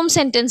কোন রকম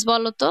সেন্টেন্স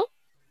বলো তো,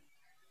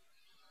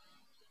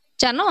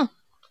 জানো?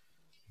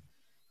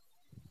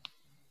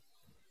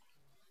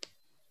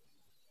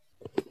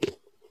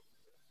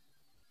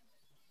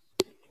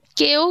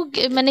 কেউ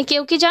মানে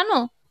কেউ কি জানো?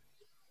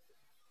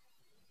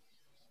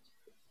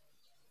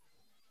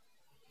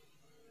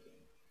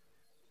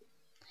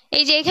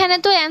 এই যে এখানে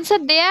তো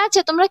অ্যান্সার দেয়া আছে,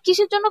 তোমরা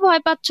কিসের জন্য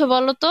ভয় পাচ্ছ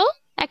বলো তো?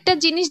 একটা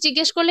জিনিস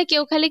জিজ্ঞেস করলে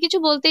কেউ খালি কিছু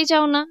বলতেই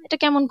চাও না, এটা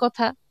কেমন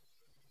কথা?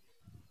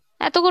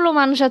 এতগুলো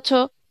মানুষ আছো।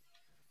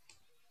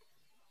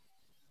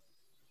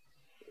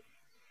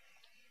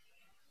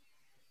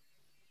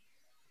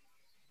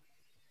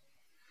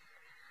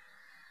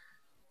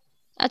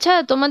 আচ্ছা,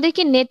 তোমাদের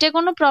কি নেটে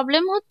কোনো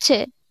প্রবলেম হচ্ছে?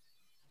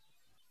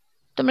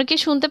 তোমরা কি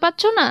শুনতে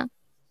পাচ্ছ না?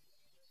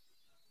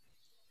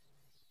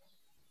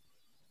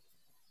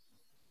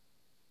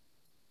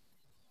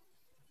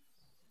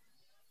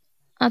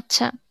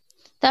 আচ্ছা,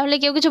 তাহলে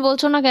কেউ কিছু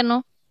বলছো না কেন?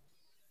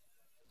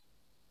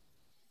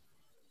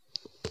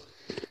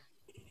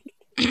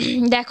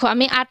 দেখো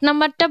আমি 8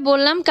 নাম্বারটা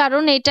বললাম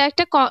কারণ এটা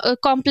একটা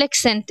complex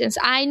sentence,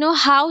 I know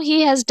how he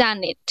has done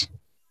ইট।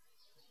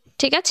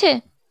 ঠিক আছে,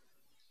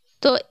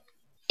 তো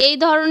এই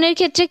ধরনের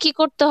ক্ষেত্রে কি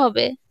করতে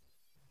হবে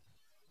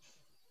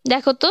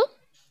দেখো তো।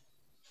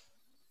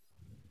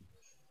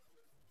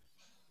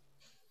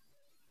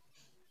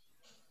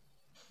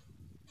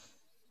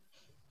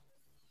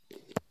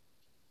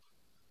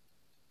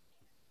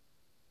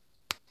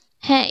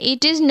 হ্যাঁ,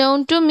 it is known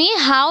to me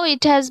how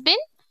it has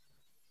been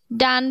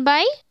done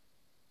by.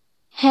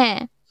 হ্যাঁ,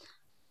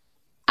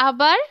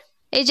 আবার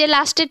এই যে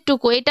লাস্টের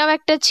টুকু, এটাও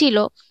একটা ছিল,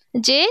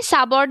 যে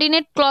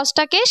সাবঅর্ডিনেট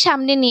ক্লজটাকে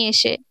সামনে নিয়ে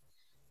এসে,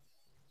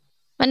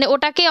 মানে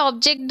ওটাকে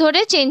অবজেক্ট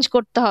ধরে চেঞ্জ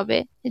করতে হবে,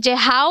 যে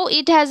how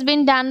it has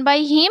been done by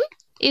him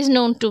is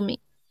known to me.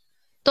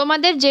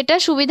 তোমাদের যেটা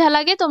সুবিধা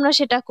লাগে তোমরা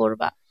সেটা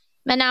করবা।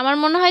 মানে আমার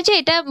মনে হয় যে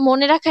এটা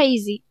মনে রাখা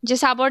ইজি, যে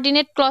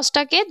সাবঅর্ডিনেট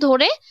ক্লজটাকে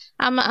ধরে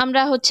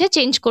আমরা হচ্ছে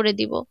চেঞ্জ করে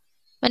দিব,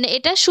 মানে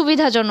এটা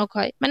সুবিধাজনক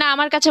হয়, মানে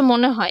আমার কাছে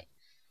মনে হয়।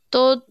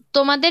 তো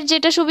তোমাদের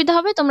যেটা সুবিধা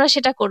হবে তোমরা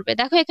সেটা করবে।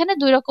 দেখো এখানে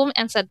 2 রকম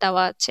অ্যান্সার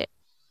দেওয়া আছে।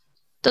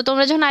 তো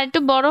তোমরা যখন আরেকটু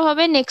বড়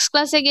হবে, নেক্সট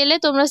ক্লাসে গেলে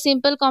তোমরা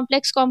সিম্পল,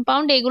 কমপ্লেক্স,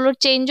 কম্পাউন্ড এগুলোর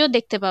চেঞ্জও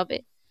দেখতে পাবে।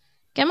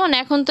 কেমন?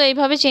 এখন তো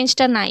এইভাবে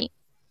চেঞ্জটা নাই,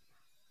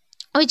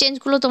 ওই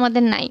চেঞ্জগুলো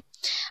তোমাদের নাই।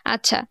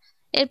 আচ্ছা,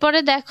 এরপরে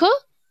দেখো,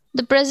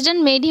 the president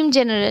made him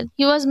general,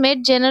 he was made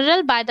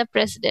general by the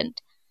president.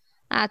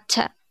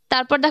 আচ্ছা,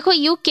 তারপর দেখো,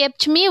 ইউ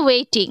কেপ্ট মি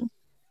ওয়েটিং।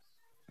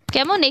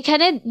 কেমন?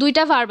 এখানে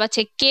 2টা ভার্ব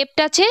আছে, কেপ্ট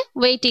আছে,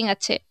 ওয়েটিং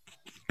আছে।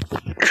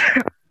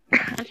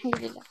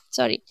 আলহামদুলিল্লাহ,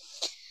 সরি।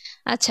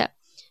 আচ্ছা,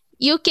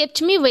 ইউ কেপ্ট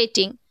মি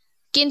ওয়েটিং,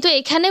 কিন্তু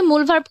এখানে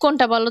মূল ভার্ব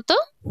কোনটা বলো তো?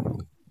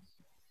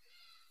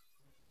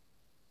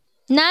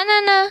 না না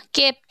না,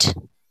 কেপ্ট।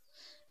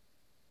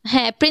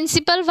 হ্যাঁ,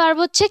 প্রিন্সিপাল ভার্ব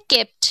হচ্ছে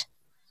কেপ্ট।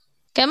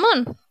 কেমন?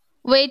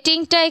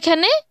 ওয়েটিংটা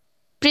এখানে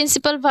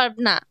প্রিন্সিপাল ভার্ব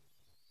না।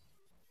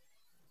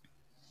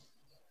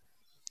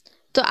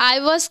 তো I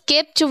was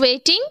kept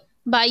waiting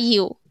by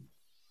you.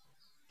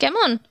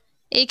 কেমন?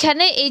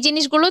 এখানে এই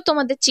জিনিসগুলো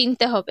তোমাদের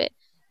চিনতে হবে,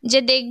 যে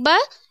দেখবা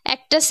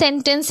একটা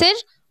সেন্টেন্সের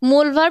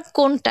মূল ভার্ব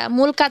কোনটা,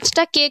 মূল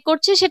কাজটা কে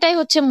করছে সেটাই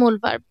হচ্ছে মূল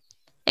ভার্ব।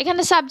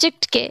 এখানে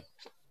সাবজেক্ট কে?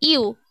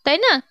 ইউ, তাই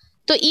না?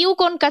 তো ইউ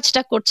কোন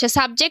কাজটা করছে,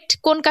 সাবজেক্ট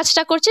কোন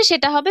কাজটা করছে,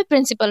 সেটা হবে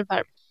প্রিন্সিপাল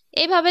ভার্ব।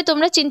 এইভাবে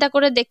তোমরা চিন্তা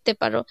করে দেখতে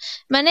পারো।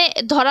 মানে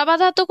ধরা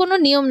বাঁধা তো কোনো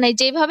নিয়ম নাই,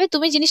 যেভাবে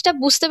তুমি জিনিসটা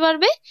বুঝতে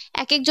পারবে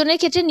এক একজনের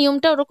ক্ষেত্রে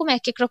নিয়মটা ওরকম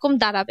এক এক রকম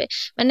দাঁড়াবে।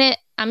 মানে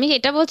আমি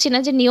এটা বলছি না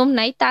যে নিয়ম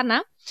নাই, তা না,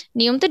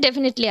 নিয়ম তো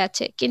ডেফিনেটলি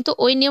আছে, কিন্তু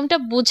ওই নিয়মটা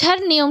বুঝার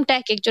নিয়মটা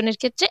এক একজনের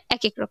ক্ষেত্রে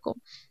এক এক রকম,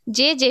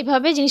 যে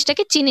যেভাবে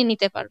জিনিসটাকে চিনে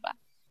নিতে পারবা।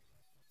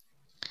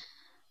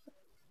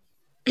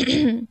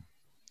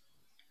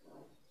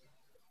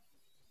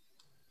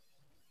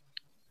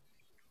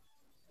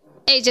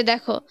 এই যে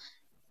দেখো,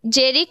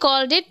 Jerry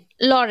called it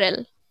lauryl,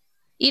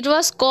 it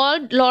was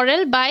called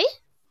lauryl by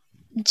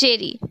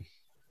Jerry.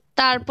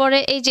 তারপরে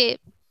এই যে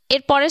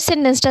এর পরের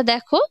সেন্টেন্সটা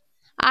দেখো,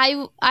 I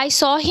I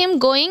saw him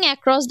going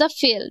across the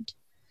field.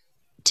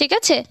 ঠিক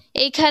আছে,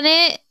 এইখানে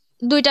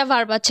দুইটা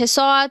ভার্ব আছে, স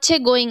আছে,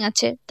 গোয়িং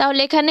আছে, তাহলে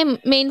এখানে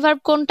মেইন ভার্ব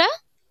কোনটা?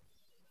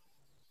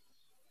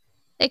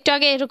 একটু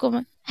আগে এরকম,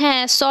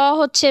 হ্যাঁ স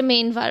হচ্ছে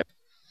মেইন ভার্ব।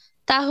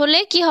 তাহলে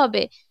কি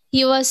হবে?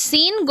 হি was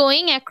seen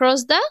going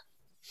across the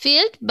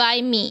field by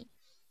me,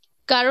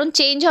 কারণ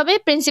চেঞ্জ হবে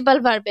প্রিন্সিপাল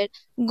ভার্বের।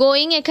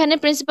 গোয়িং এখানে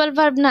প্রিন্সিপাল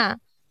ভার্ব না,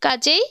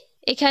 কাজেই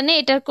এখানে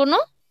এটার কোনো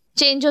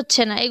চেঞ্জ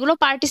হচ্ছে না, এগুলো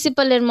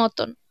পার্টিসিপালের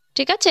মতন।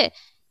 ঠিক আছে,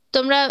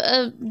 তোমরা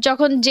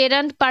যখন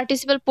জেরান্ড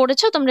পার্টিসিপাল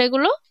পড়েছো তোমরা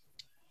এগুলো,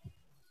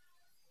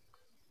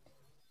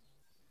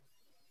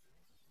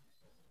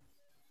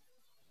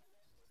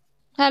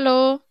 হ্যালো,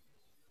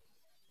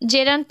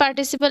 জেরান্ড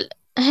পার্টিসিপাল,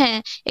 হ্যাঁ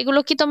এগুলো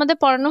কি তোমাদের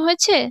পড়ানো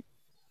হয়েছে?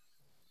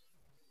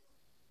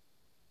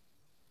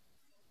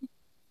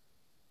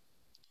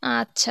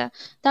 আচ্ছা,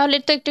 তাহলে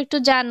তো একটু একটু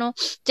জানো।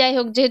 যাই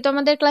হোক, যেহেতু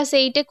আমাদের ক্লাস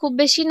 8-এ খুব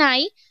বেশি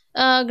নাই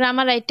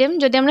গ্রামার আইটেম,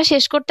 যদি আমরা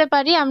শেষ করতে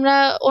পারি আমরা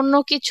অন্য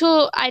কিছু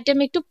আইটেম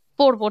একটু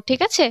পড়বো।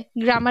 ঠিক আছে,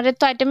 গ্রামারের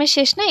তো আইটেমের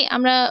শেষ নাই,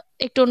 আমরা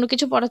একটু অন্য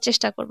কিছু পড়ার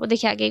চেষ্টা করব,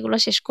 দেখি আগে এগুলো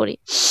শেষ করি।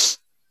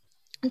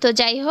 তো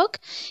যাই হোক,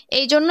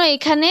 এই জন্য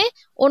এখানে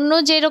অন্য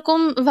যেরকম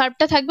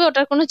ভার্বটা থাকবে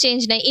ওটার কোনো চেঞ্জ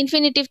নাই,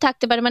 ইনফিনিটিভ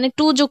থাকতে পারে মানে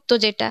টু যুক্ত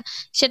যেটা,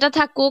 সেটা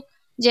থাকুক,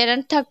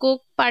 জেরান্ড থাকুক,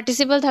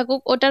 পার্টিসিপাল থাকুক,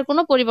 ওটার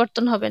কোনো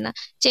পরিবর্তন হবে না।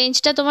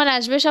 চেঞ্জটা তোমার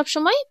আসবে সব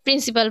সময়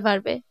প্রিন্সিপাল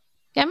ভার্বে।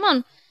 কেমন?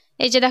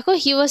 এই যে দেখো,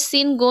 হি was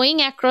seen going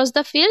across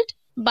the field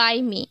by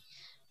me.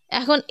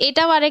 এখন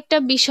এটাও আরেকটা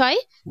বিষয়,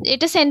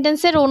 এটা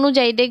সেন্টেন্সের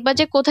অনুযায়ী দেখবা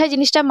যে কোথায়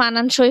জিনিসটা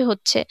মানানসই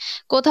হচ্ছে।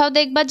 কোথাও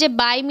দেখবা যে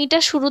বাই মিটা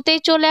শুরুতেই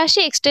চলে আসে,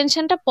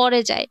 এক্সটেনশনটা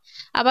পরে যায়।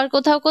 আবার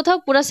কোথাও কোথাও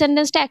পুরো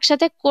সেন্টেন্সটা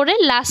একসাথে করে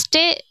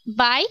লাস্টে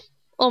বাই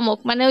অমুক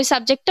মানে ওই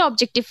সাবজেক্টটা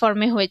অবজেক্টিভ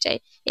ফর্মে হয়ে যায়,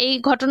 এই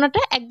ঘটনাটা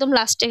একদম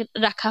লাস্টে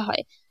রাখা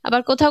হয়।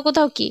 আবার কোথাও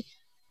কোথাও কি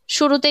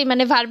শুরুতেই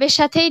মানে ভার্বের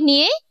সাথেই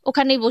নিয়ে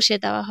ওখানেই বসিয়ে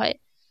দেওয়া হয়।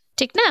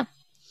 ঠিক না?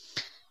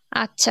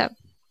 আচ্ছা,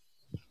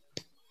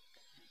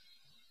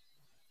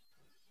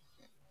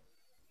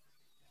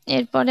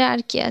 এরপরে আর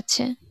কি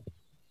আছে?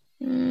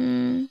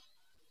 উম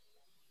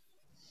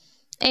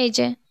এই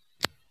যে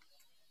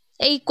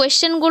এই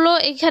কোয়েশ্চেন গুলো,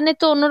 এখানে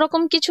তো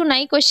অন্যরকম কিছু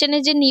নাই,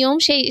 কোয়েশ্চেনের যে নিয়ম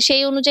সেই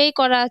সেই অনুযায়ী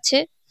করা আছে।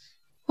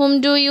 Whom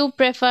do you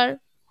prefer,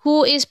 who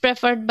is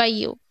preferred by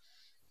you.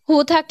 হু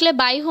থাকলে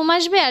বাই হুম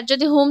আসবে, আর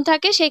যদি হুম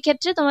থাকে সেই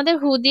ক্ষেত্রে তোমাদের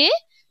হু দিয়ে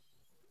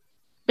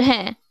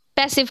হ্যাঁ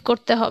প্যাসিভ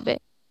করতে হবে।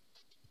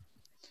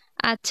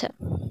 আচ্ছা,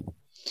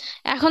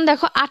 এখন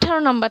দেখো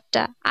 18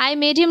 নম্বরটা, I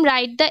made him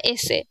write the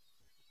essay.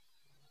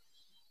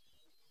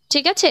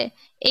 ঠিক আছে,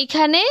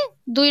 এইখানে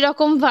দুই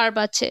রকম ভার্ব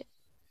আছে,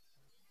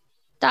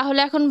 তাহলে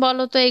এখন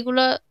বলো তো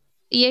এগুলো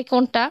ইয়ে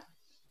কোনটা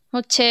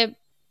হচ্ছে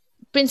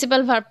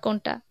প্রিন্সিপাল ভার্ব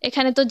কোনটা?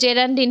 এখানে তো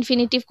জেরান্ড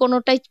ইনফিনিটিভ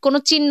কোনোটাই কোনো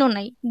চিহ্ন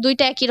নাই,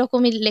 দুইটা একই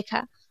রকমই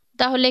লেখা,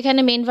 তাহলে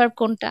এখানে মেইন ভার্ব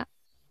কোনটা?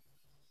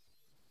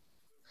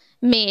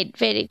 Made,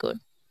 very good.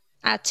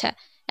 আচ্ছা,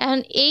 এখন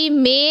এই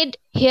মেড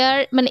হেয়ার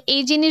মানে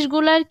এই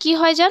জিনিসগুলার কি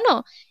হয় জানো?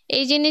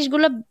 এই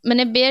জিনিসগুলো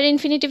মানে বেয়ার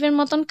ইনফিনিটিভের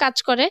মতন কাজ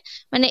করে।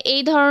 মানে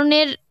এই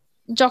ধরনের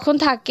যখন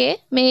থাকে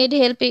মেড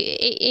হেল্প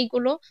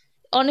এইগুলো,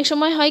 অনেক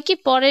সময় হয় কি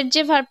পরের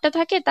যে ভার্বটা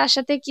থাকে তার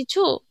সাথে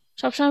কিছু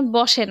সবসময়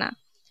বসে না।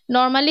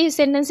 নর্মালি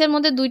সেন্টেন্সের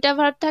মধ্যে দুইটা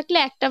ভার্ব থাকলে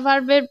একটা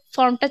ভার্বের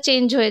ফর্মটা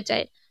চেঞ্জ হয়ে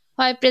যায়,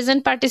 হয়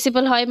প্রেজেন্ট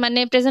পার্টিসিপল হয় মানে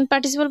প্রেজেন্ট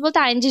পার্টিসিপল বলতে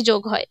আইএনজি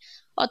যোগ হয়,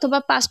 অথবা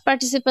পাস্ট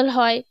পার্টিসিপল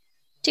হয়।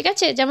 ঠিক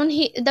আছে, যেমন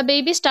দ্য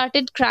বেবি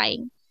স্টার্টেড ক্রাইং,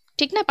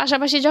 ঠিক না?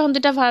 পাশাপাশি যখন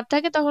দুটা ভার্ব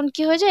থাকে তখন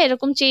কি হয়ে যায়,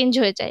 এরকম চেঞ্জ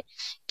হয়ে যায়।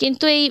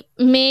 কিন্তু এই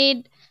মেড,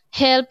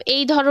 হেল্প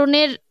এই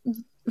ধরনের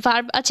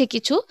ভার্ব আছে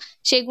কিছু,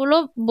 সেগুলো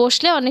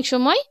বসলে অনেক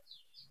সময়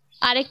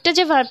আরেকটা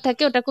যে ভার্ব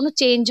থাকে ওটা কোনো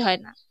চেঞ্জ হয়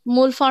না,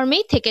 মূল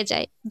ফর্মেই থেকে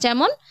যায়।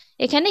 যেমন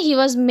এখানে হি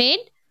was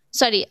made,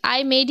 sorry I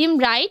made him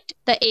write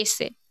the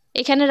essay,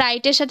 এখানে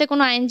রাইটের সাথে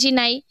কোনো আইএনজি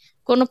নাই,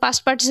 কোনো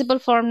পাস্ট পার্টিসিপল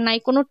ফর্ম নাই,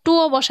 কোনো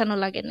টুও বসানো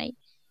লাগে নাই,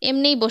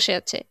 এমনিই বসে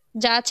আছে,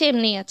 যা আছে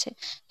এমনিই আছে।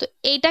 তো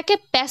এইটাকে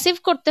প্যাসিভ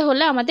করতে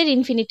হলে আমাদের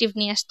ইনফিনিটিভ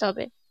নিয়ে আসতে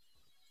হবে।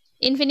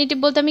 ইনফিনিটিভ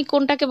বলতে আমি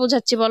কোনটাকে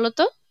বোঝাচ্ছি বলো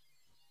তো?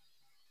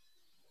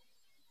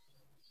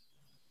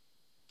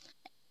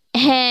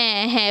 হ্যাঁ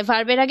হ্যাঁ,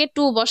 ভার্বের আগে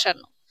টু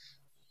বসানো,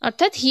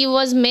 অর্থাৎ হি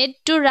was made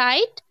to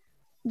write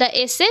the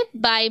essay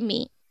by me.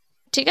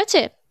 ঠিক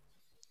আছে,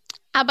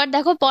 আবার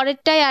দেখো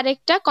পরেরটাই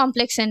আরেকটা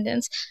complex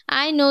sentence,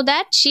 I know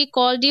that she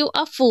called you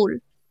আ ফুল।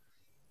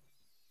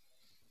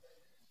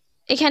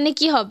 এখানে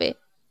কি হবে?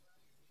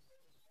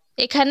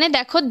 এখানে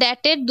দেখো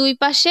দ্যাটের দুই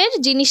পাশের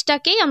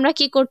জিনিসটাকেই আমরা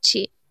কি করছি,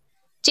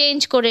 চেঞ্জ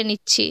করে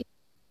নিচ্ছি।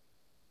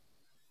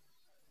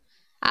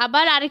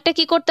 আবার আরেকটা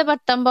কি করতে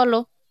পারতাম বলো?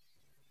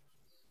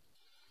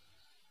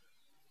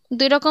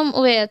 দুই রকম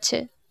ওয়ে আছে।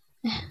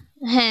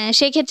 হ্যাঁ,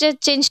 সেই ক্ষেত্রে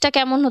চেঞ্জটা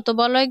কেমন হতো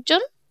বলো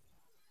একজন?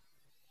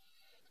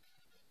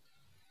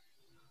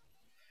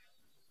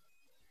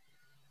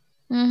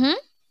 হুম হুম,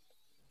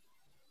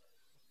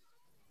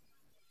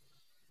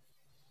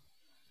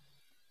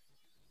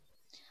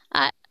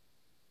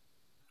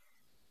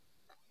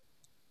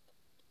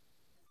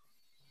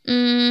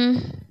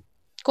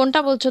 কোনটা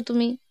বলছো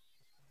তুমি?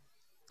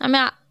 আমি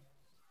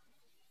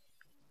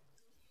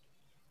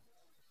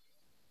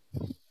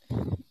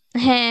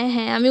হ্যাঁ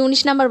হ্যাঁ, আমি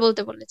 19 নাম্বার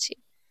বলতে বলেছি।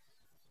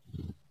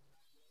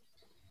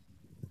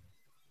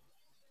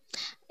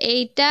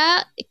 এইটা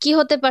কি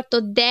হতে পারতো,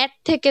 দ্যাট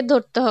থেকে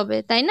ধরতে হবে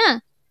তাই না?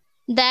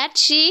 That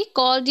she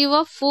called you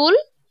a full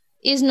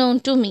is known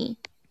to me.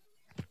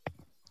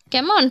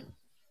 কেমন?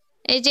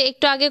 এই যে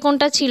একটু আগে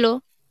কোনটা ছিল,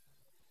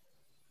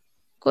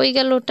 কই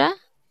গেল ওটা?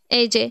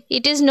 এই যে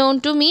it is known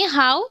to me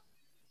how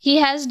he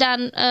has done,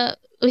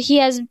 he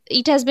has,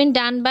 it has been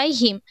done by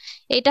him,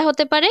 এটা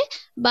হতে পারে,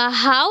 বা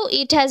how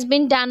it has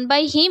been done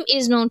by him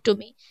is known to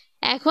me.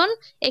 এখন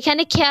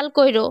এখানে খেয়াল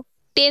কইরো,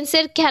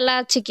 টেন্সের খেলা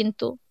আছে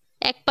কিন্তু,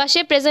 এক পাশে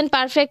প্রেজেন্ট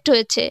পারফেক্ট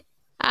হয়েছে,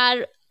 আর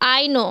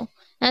আই নো,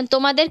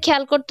 তোমাদের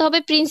খেয়াল করতে হবে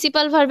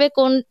প্রিন্সিপাল ভার্বে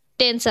কোন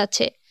টেন্স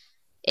আছে।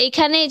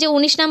 এইখানে এই যে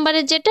 19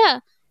 নাম্বারের যেটা,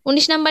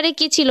 19 নাম্বারে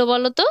কি ছিল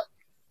বলো তো?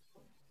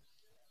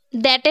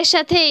 দ্যাটের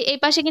সাথে এই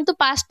পাশে কিন্তু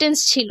পাস্ট টেন্স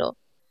ছিল,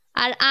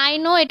 আর আই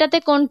নো এটাতে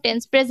কোন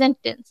টেন্স? Present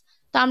tense.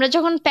 তো আমরা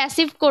যখন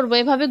প্যাসিভ করব,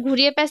 এভাবে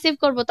ঘুরিয়ে প্যাসিভ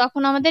করব,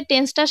 তখন আমাদের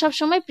টেন্সটা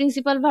সবসময়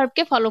প্রিন্সিপাল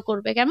ভার্বকে ফলো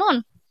করবে, কেমন?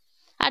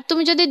 আর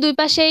তুমি যদি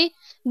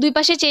দুই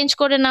পাশে চেঞ্জ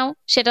করে নাও,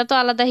 সেটা তো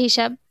আলাদা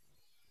হিসাব।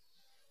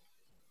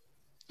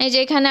 এই যে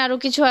এখানে আরো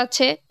কিছু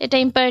আছে, এটা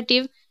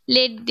imperative,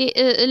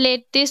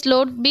 let this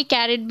load be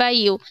carried by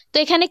you, তো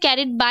এখানে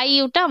ক্যারিড বাই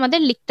ইউটা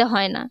আমাদের লিখতে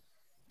হয় না,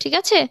 ঠিক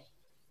আছে?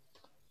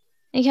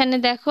 এখানে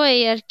দেখো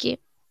এই আর কি,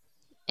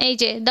 এই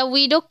যে the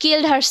widow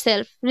killed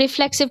herself,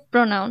 reflexive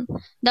pronoun,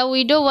 the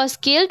widow was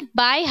killed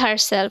by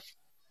herself,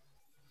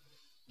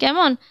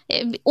 কেমন?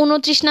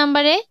 29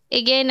 নাম্বারে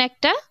এগেইন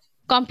একটা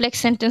কমপ্লেক্স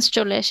সেন্টেন্স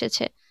চলে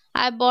এসেছে,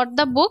 I bought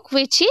the book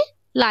which he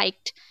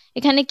liked,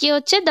 এখানে কি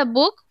হচ্ছে? The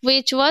book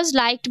which was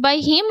liked by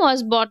him was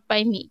bought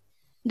by me.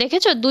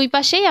 দেখেছো, দুই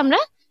পাশেই আমরা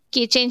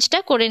কি চেঞ্জটা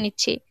করে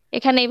নিচ্ছি,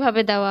 এখানে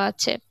এইভাবে দেওয়া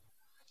আছে।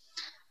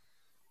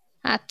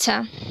 আচ্ছা,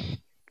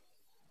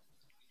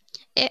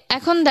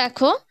 এখন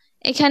দেখো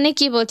এখানে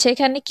কি বলছে,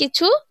 এখানে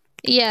কিছু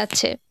ইয়ে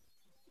আছে,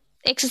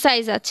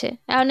 এক্সারসাইজ আছে,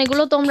 এখন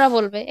এগুলো তোমরা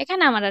বলবে,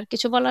 এখানে আমার আর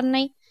কিছু বলার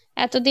নাই।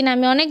 এতদিন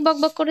আমি অনেক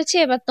বকবক করেছি,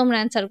 এবার তোমরা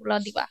অ্যান্সার গুলো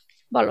দিবা।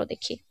 বলো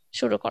দেখি,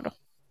 শুরু করো।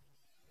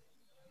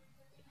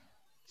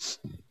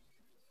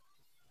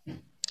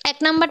 1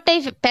 নাম্বারটাই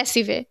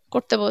প্যাসিভে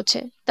করতে বলছে,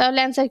 তাহলে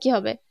অ্যান্সার কি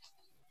হবে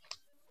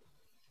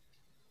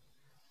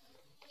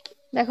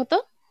দেখো তো?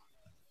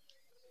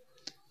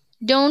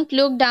 Don't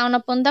look down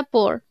upon the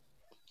poor,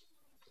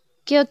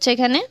 কি হচ্ছে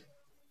এখানে?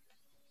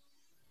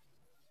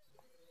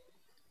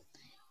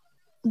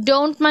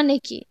 ডোন্ট মানে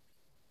কি?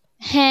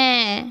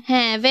 হ্যাঁ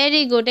হ্যাঁ,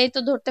 ভেরি গুড, এই তো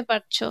ধরতে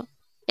পারছো।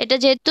 এটা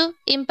যেহেতু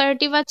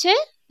ইম্পারেটিভ আছে,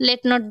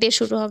 লেট নট দিয়ে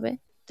শুরু হবে,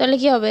 তাহলে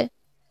কি হবে?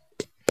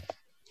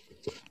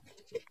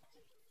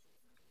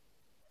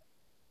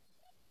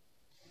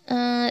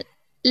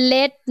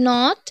 Let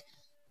not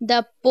the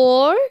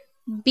poor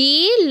be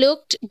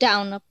looked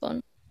down upon,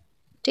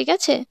 ঠিক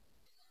আছে?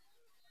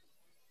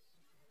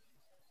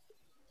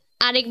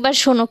 আরেকবার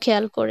শোনো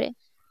খেয়াল করে,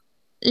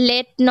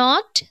 let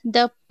not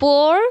the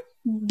poor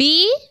be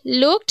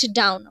looked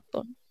down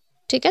upon,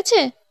 ঠিক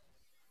আছে?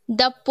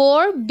 দ্য পোর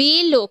বি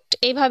লুকড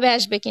এইভাবে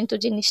আসবে কিন্তু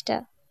জিনিসটা।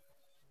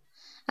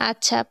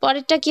 আচ্ছা,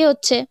 পরেরটা কি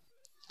হচ্ছে?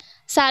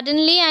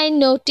 Suddenly I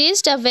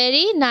noticed a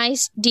very nice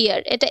deer,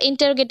 এটা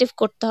ইন্টারোগেটিভ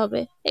করতে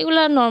হবে,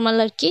 এগুলা নর্মাল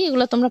আর কি,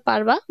 এগুলা তোমরা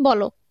পারবা,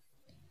 বলো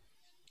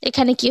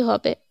এখানে কি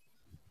হবে?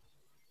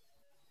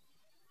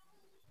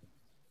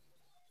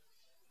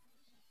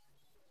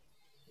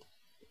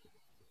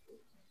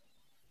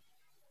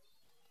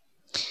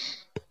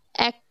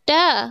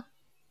 একটা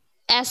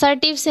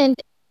অ্যাসার্টিভ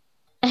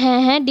হ্যাঁ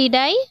হ্যাঁ, ডিড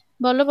আই,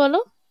 বলো বলো।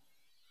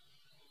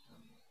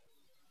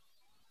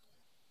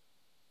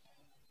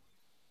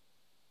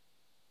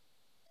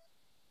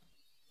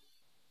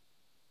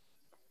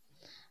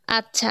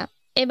 আচ্ছা,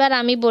 এবার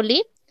আমি বলি,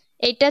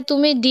 এটা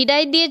তুমি ডিড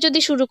আই দিয়ে যদি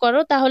শুরু করো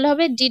তাহলে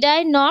হবে did I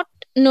not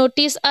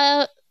notice a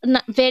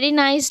very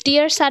nice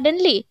deer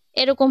suddenly,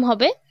 এরকম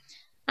হবে।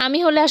 আমি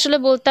হলে আসলে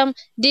বলতাম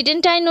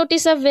didn't I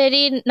notice a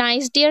very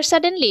nice deer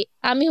suddenly,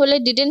 আমি হলে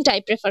ডিডেন্ট আই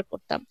প্রেফার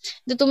করতাম।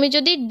 তো তুমি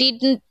যদি ডিড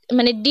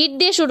মানে ডিড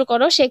দিয়ে শুরু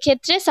করো,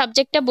 সেক্ষেত্রে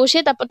সাবজেক্টটা বসে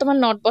তারপর তোমার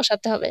নট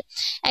বসাতে হবে।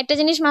 একটা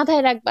জিনিস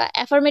মাথায় রাখবা,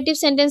 অ্যাফার্মেটিভ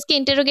সেন্টেন্সকে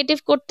ইন্টারোগেটিভ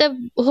করতে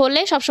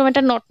হলে সবসময়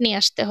একটা নট নিয়ে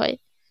আসতে হয়,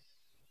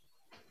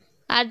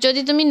 আর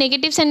যদি তুমি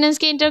নেগেটিভ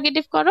সেন্টেন্সকে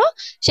ইন্টারোগেটিভ করো,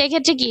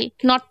 সেক্ষেত্রে কি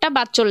নটটা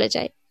বাদ চলে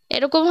যায়,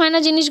 এরকম হয় না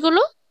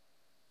জিনিসগুলো?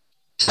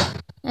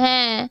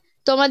 হ্যাঁ,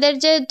 তোমাদের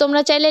যে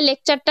তোমরা চাইলে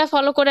লেকচারটা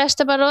ফলো করে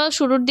আসতে পারো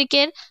শুরুর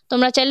দিকের,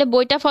 তোমরা চাইলে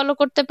বইটা ফলো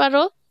করতে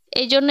পারো,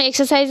 এই জন্য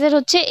এক্সারসাইজের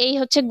হচ্ছে এই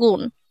হচ্ছে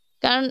গুণ।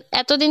 কারণ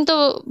এতদিন তো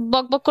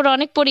বক বক করে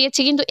অনেক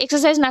পড়িয়েছি, কিন্তু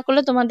এক্সারসাইজ না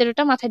করলে তোমাদের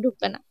ওটা মাথায়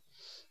ঢুকবে না।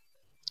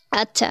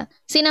 আচ্ছা,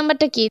 সি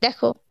নাম্বারটা কি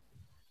দেখো,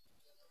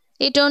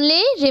 ইট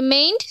অনলি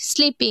রিমেইনড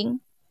স্লিপিং।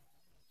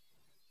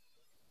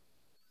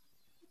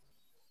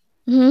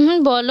 হুম,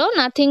 বলো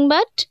নাথিং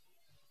বাট,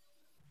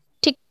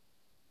 ঠিক,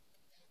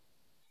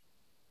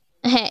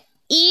 হ্যাঁ,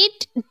 it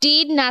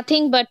did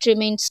nothing but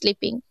remain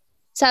sleeping,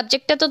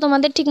 সাবজেক্টটা তো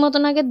তোমাদের ঠিক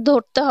মতন আগে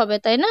ধরতে হবে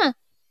তাই না?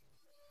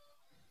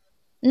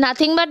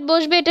 নাথিং বাট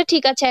বসবে এটা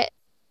ঠিক আছে,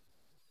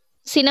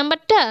 সি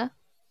নাম্বারটা,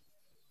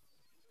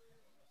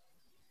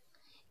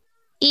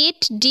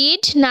 it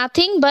did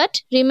nothing but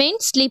remain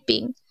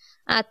sleeping.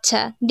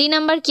 আচ্ছা, ডি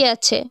নাম্বার কি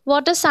আছে,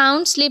 what a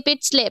sound sleep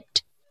it slept.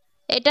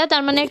 এটা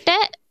তার মানে একটা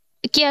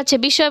কি আছে,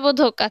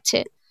 বিস্ময়বোধক আছে,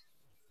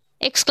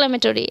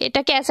 এক্সক্লামেটরি।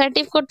 এটাকে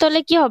অ্যাসার্টিভ করতে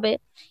হলে কি হবে,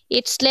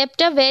 ইট slept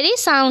a very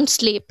sound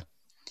sleep.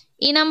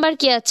 E number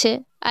কি আছে,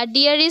 আর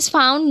deer is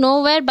found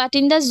nowhere but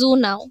in the zoo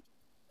নাও।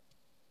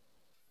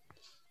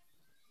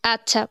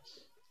 আচ্ছা,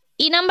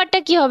 ই নাম্বারটা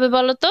কি হবে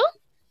বলো তো?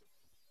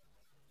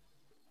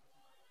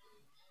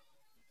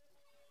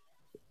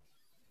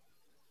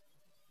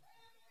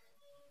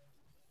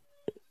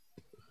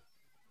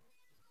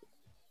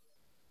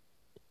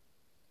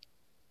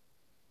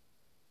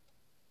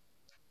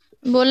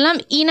 বললাম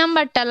ই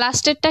নাম্বারটা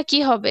লাস্টেরটা কি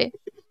হবে,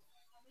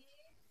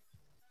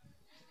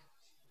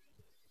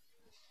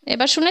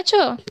 এবার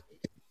শুনেছো?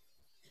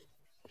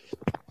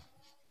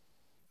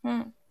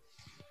 হুম,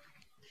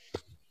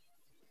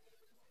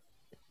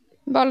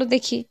 বলো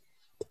দেখি।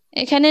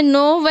 এখানে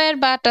নো ওয়্যার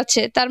বাট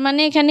আছে, তার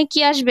মানে এখানে কি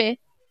আসবে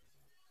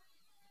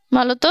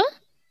বলো তো?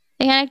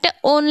 এখানে একটা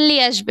অনলি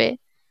আসবে।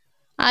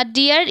 আর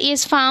deer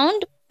is found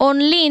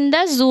only in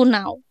the zoo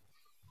নাও।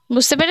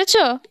 বুঝতে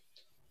পেরেছো?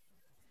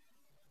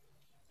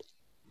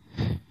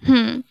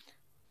 হুম,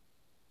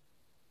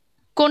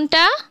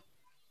 কোনটা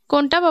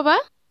কোনটা বাবা?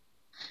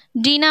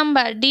 ডি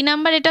নাম্বার, ডি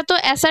নাম্বার এটা তো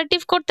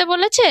অ্যাসার্টিভ করতে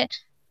বলেছে,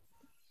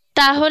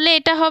 তাহলে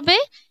এটা হবে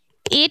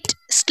ইট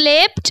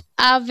slept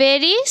a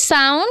very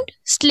sound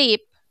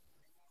sleep.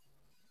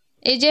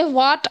 এই যে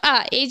হোয়াট আ,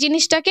 এই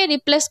জিনিসটাকে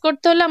রিপ্লেস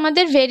করতে হলে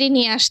আমাদের ভেরি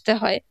নিয়ে আসতে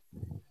হয়।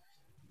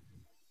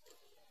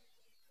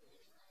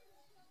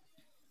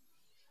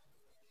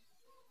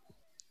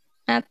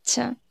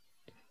 আচ্ছা,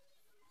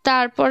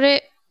 তারপরে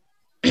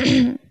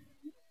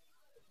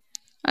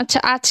আচ্ছা,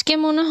 আজকে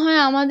মনে হয়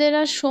আমাদের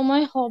আর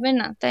সময় হবে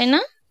না, তাই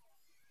না?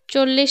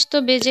 40 তো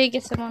বেজেই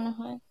গেছে মনে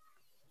হয়।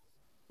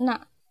 না,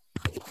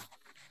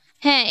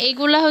 হ্যাঁ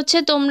এইগুলা হচ্ছে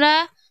তোমরা,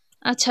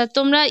 আচ্ছা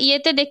তোমরা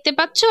ইয়েতে দেখতে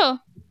পাচ্ছো,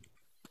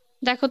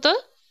 দেখো তো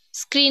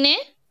স্ক্রিনে।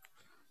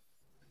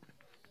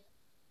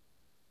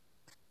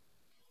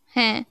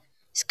 হ্যাঁ,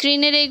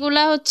 স্ক্রিনের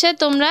এইগুলা হচ্ছে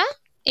তোমরা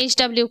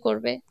এইচডাব্লিউ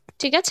করবে,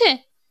 ঠিক আছে?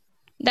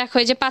 দেখো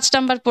এই যে 5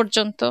 নাম্বার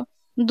পর্যন্ত,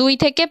 2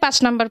 থেকে 5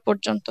 নাম্বার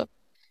পর্যন্ত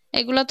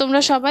এগুলা তোমরা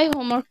সবাই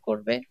হোমওয়ার্ক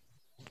করবে।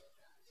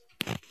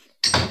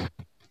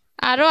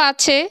 আরো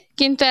আছে,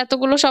 কিন্তু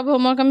এতগুলো সব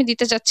হোমওয়ার্ক আমি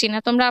দিতে চাচ্ছি না,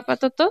 তোমরা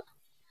আপাতত।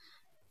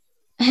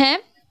 হ্যাঁ,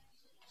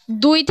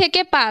 2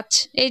 থেকে 5,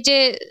 এই যে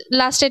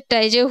লাস্টেরটা,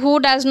 এই যে who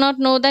does not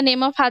know the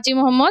name of Haji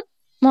Mohammad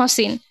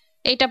Mohsin,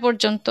 এইটা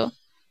পর্যন্ত।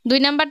 2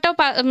 নাম্বারটাও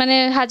মানে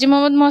হাজি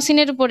মোহাম্মদ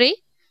মহসিনের উপরেই,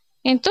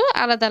 কিন্তু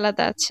আলাদা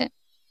আলাদা আছে,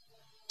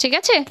 ঠিক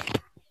আছে?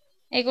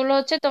 এগুলো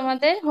হচ্ছে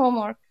তোমাদের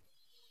হোমওয়ার্ক।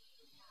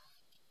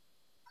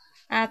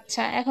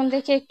 আচ্ছা, এখন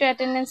দেখি একটু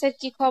অ্যাটেন্ডেন্সের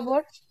কি খবর।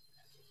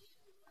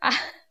 আহ,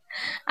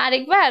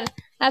 আরেকবার।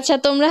 আচ্ছা,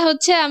 তোমরা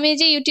হচ্ছে আমি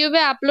যে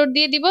ইউটিউবে আপলোড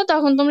দিয়ে দিব,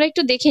 তখন তোমরা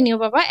একটু দেখে নিও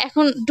বাবা।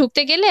 এখন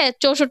ঢুকতে গেলে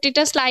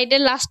 64টা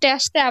স্লাইডের লাস্টে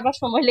আসতে আবার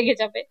সময় লেগে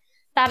যাবে,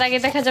 তার আগে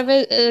দেখা যাবে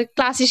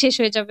ক্লাসই শেষ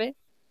হয়ে যাবে।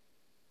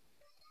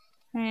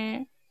 হ্যাঁ,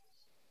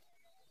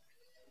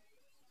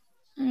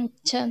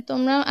 আচ্ছা,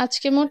 তোমরা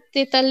আজকে মোট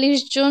 43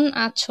 জন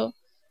আছো,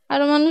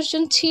 আরো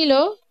মানুষজন ছিল,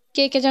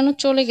 কে কে যেন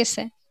চলে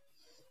গেছে।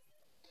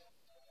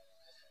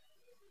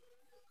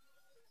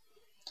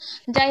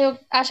 যাই হোক,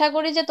 আশা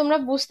করি যে তোমরা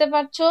বুঝতে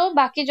পারছো।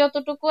 বাকি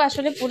যতটুকু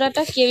আসলে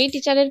পুরাটা কেউই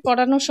টিচারের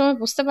পড়ানোর সময়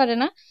বুঝতে পারে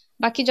না,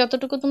 বাকি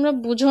যতটুকু তোমরা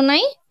বুঝো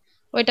নাই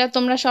ওইটা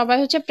তোমরা সবাই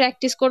হচ্ছে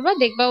প্র্যাকটিস করবা,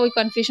 দেখবা ওই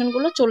কনফিউশন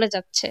গুলো চলে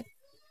যাচ্ছে।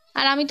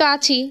 আর আমি তো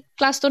আছি,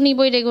 ক্লাস তো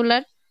নিবই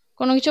রেগুলার,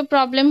 কোনো কিছু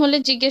প্রবলেম হলে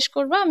জিজ্ঞেস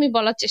করবা, আমি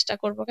বলার চেষ্টা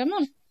করব,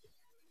 কেমন?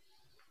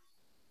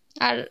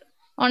 আর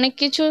অনেক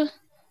কিছু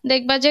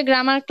দেখবা যে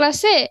গ্রামার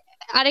ক্লাসে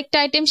আরেকটা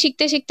আইটেম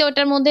শিখতে শিখতে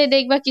ওটার মধ্যে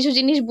দেখবা কিছু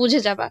জিনিস বুঝে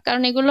যাবা,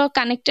 কারণ এগুলো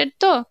কানেক্টেড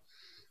তো।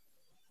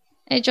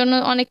 এই জন্য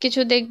অনেক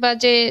কিছু দেখবা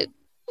যে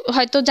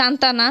হয়তো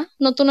জানতা না,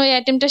 নতুন ওই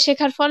আইটেমটা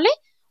শেখার ফলে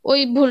ওই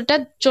ভুলটা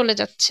চলে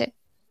যাচ্ছে।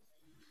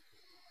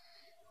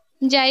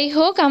 যাই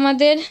হোক,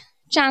 আমাদের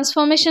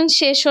ট্রান্সফরমেশন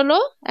শেষ হলো,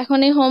 এখন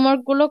এই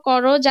হোমওয়ার্ক গুলো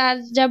করো, যার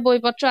যা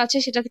বইপত্র আছে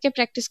সেটা থেকে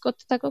প্র্যাকটিস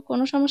করতে থাকো,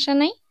 কোনো সমস্যা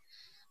নাই।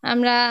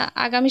 আমরা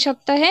আগামী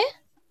সপ্তাহে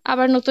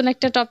আবার নতুন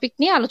একটা টপিক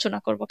নিয়ে আলোচনা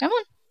করব,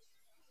 কেমন?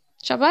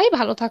 সবাই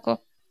ভালো থাকো।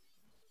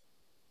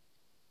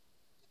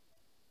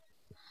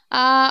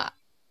 আহ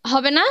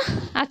হবে না?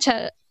 আচ্ছা,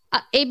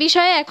 এই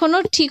বিষয়ে এখনো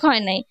ঠিক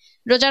হয় নাই,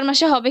 রোজার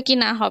মাসে হবে কি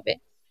না হবে,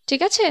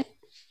 ঠিক আছে?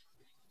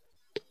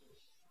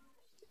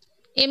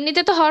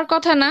 এমনিতে তো হওয়ার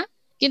কথা না,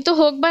 কিন্তু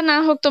হোক বা না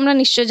হোক তোমরা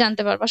নিশ্চয়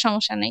জানতে পারবা,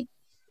 সমস্যা নেই।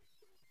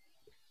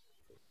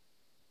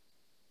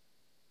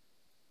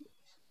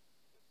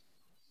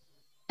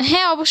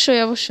 হ্যাঁ, অবশ্যই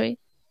অবশ্যই,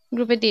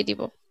 গ্রুপে দিয়ে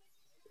দিব।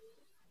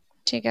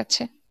 ঠিক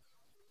আছে।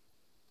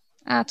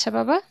 আচ্ছা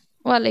বাবা,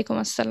 ওয়ালাইকুম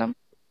আসসালাম।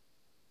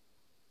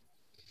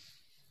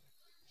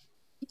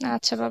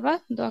 আচ্ছা বাবা,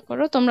 দোয়া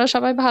করো, তোমরা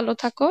সবাই ভালো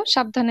থাকো,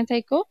 সাবধানে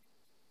থাকো।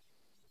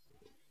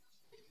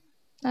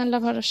 আল্লাহ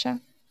ভরসা।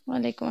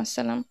 ওয়ালাইকুম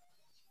আসসালাম।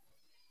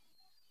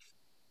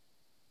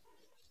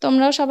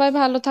 তোমরাও সবাই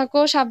ভালো থাকো,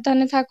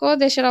 সাবধানে থাকো,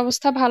 দেশের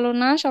অবস্থা ভালো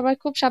না, সবাই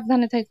খুব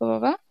সাবধানে থাকো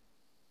বাবা।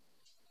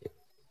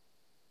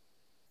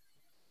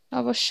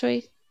 অবশ্যই।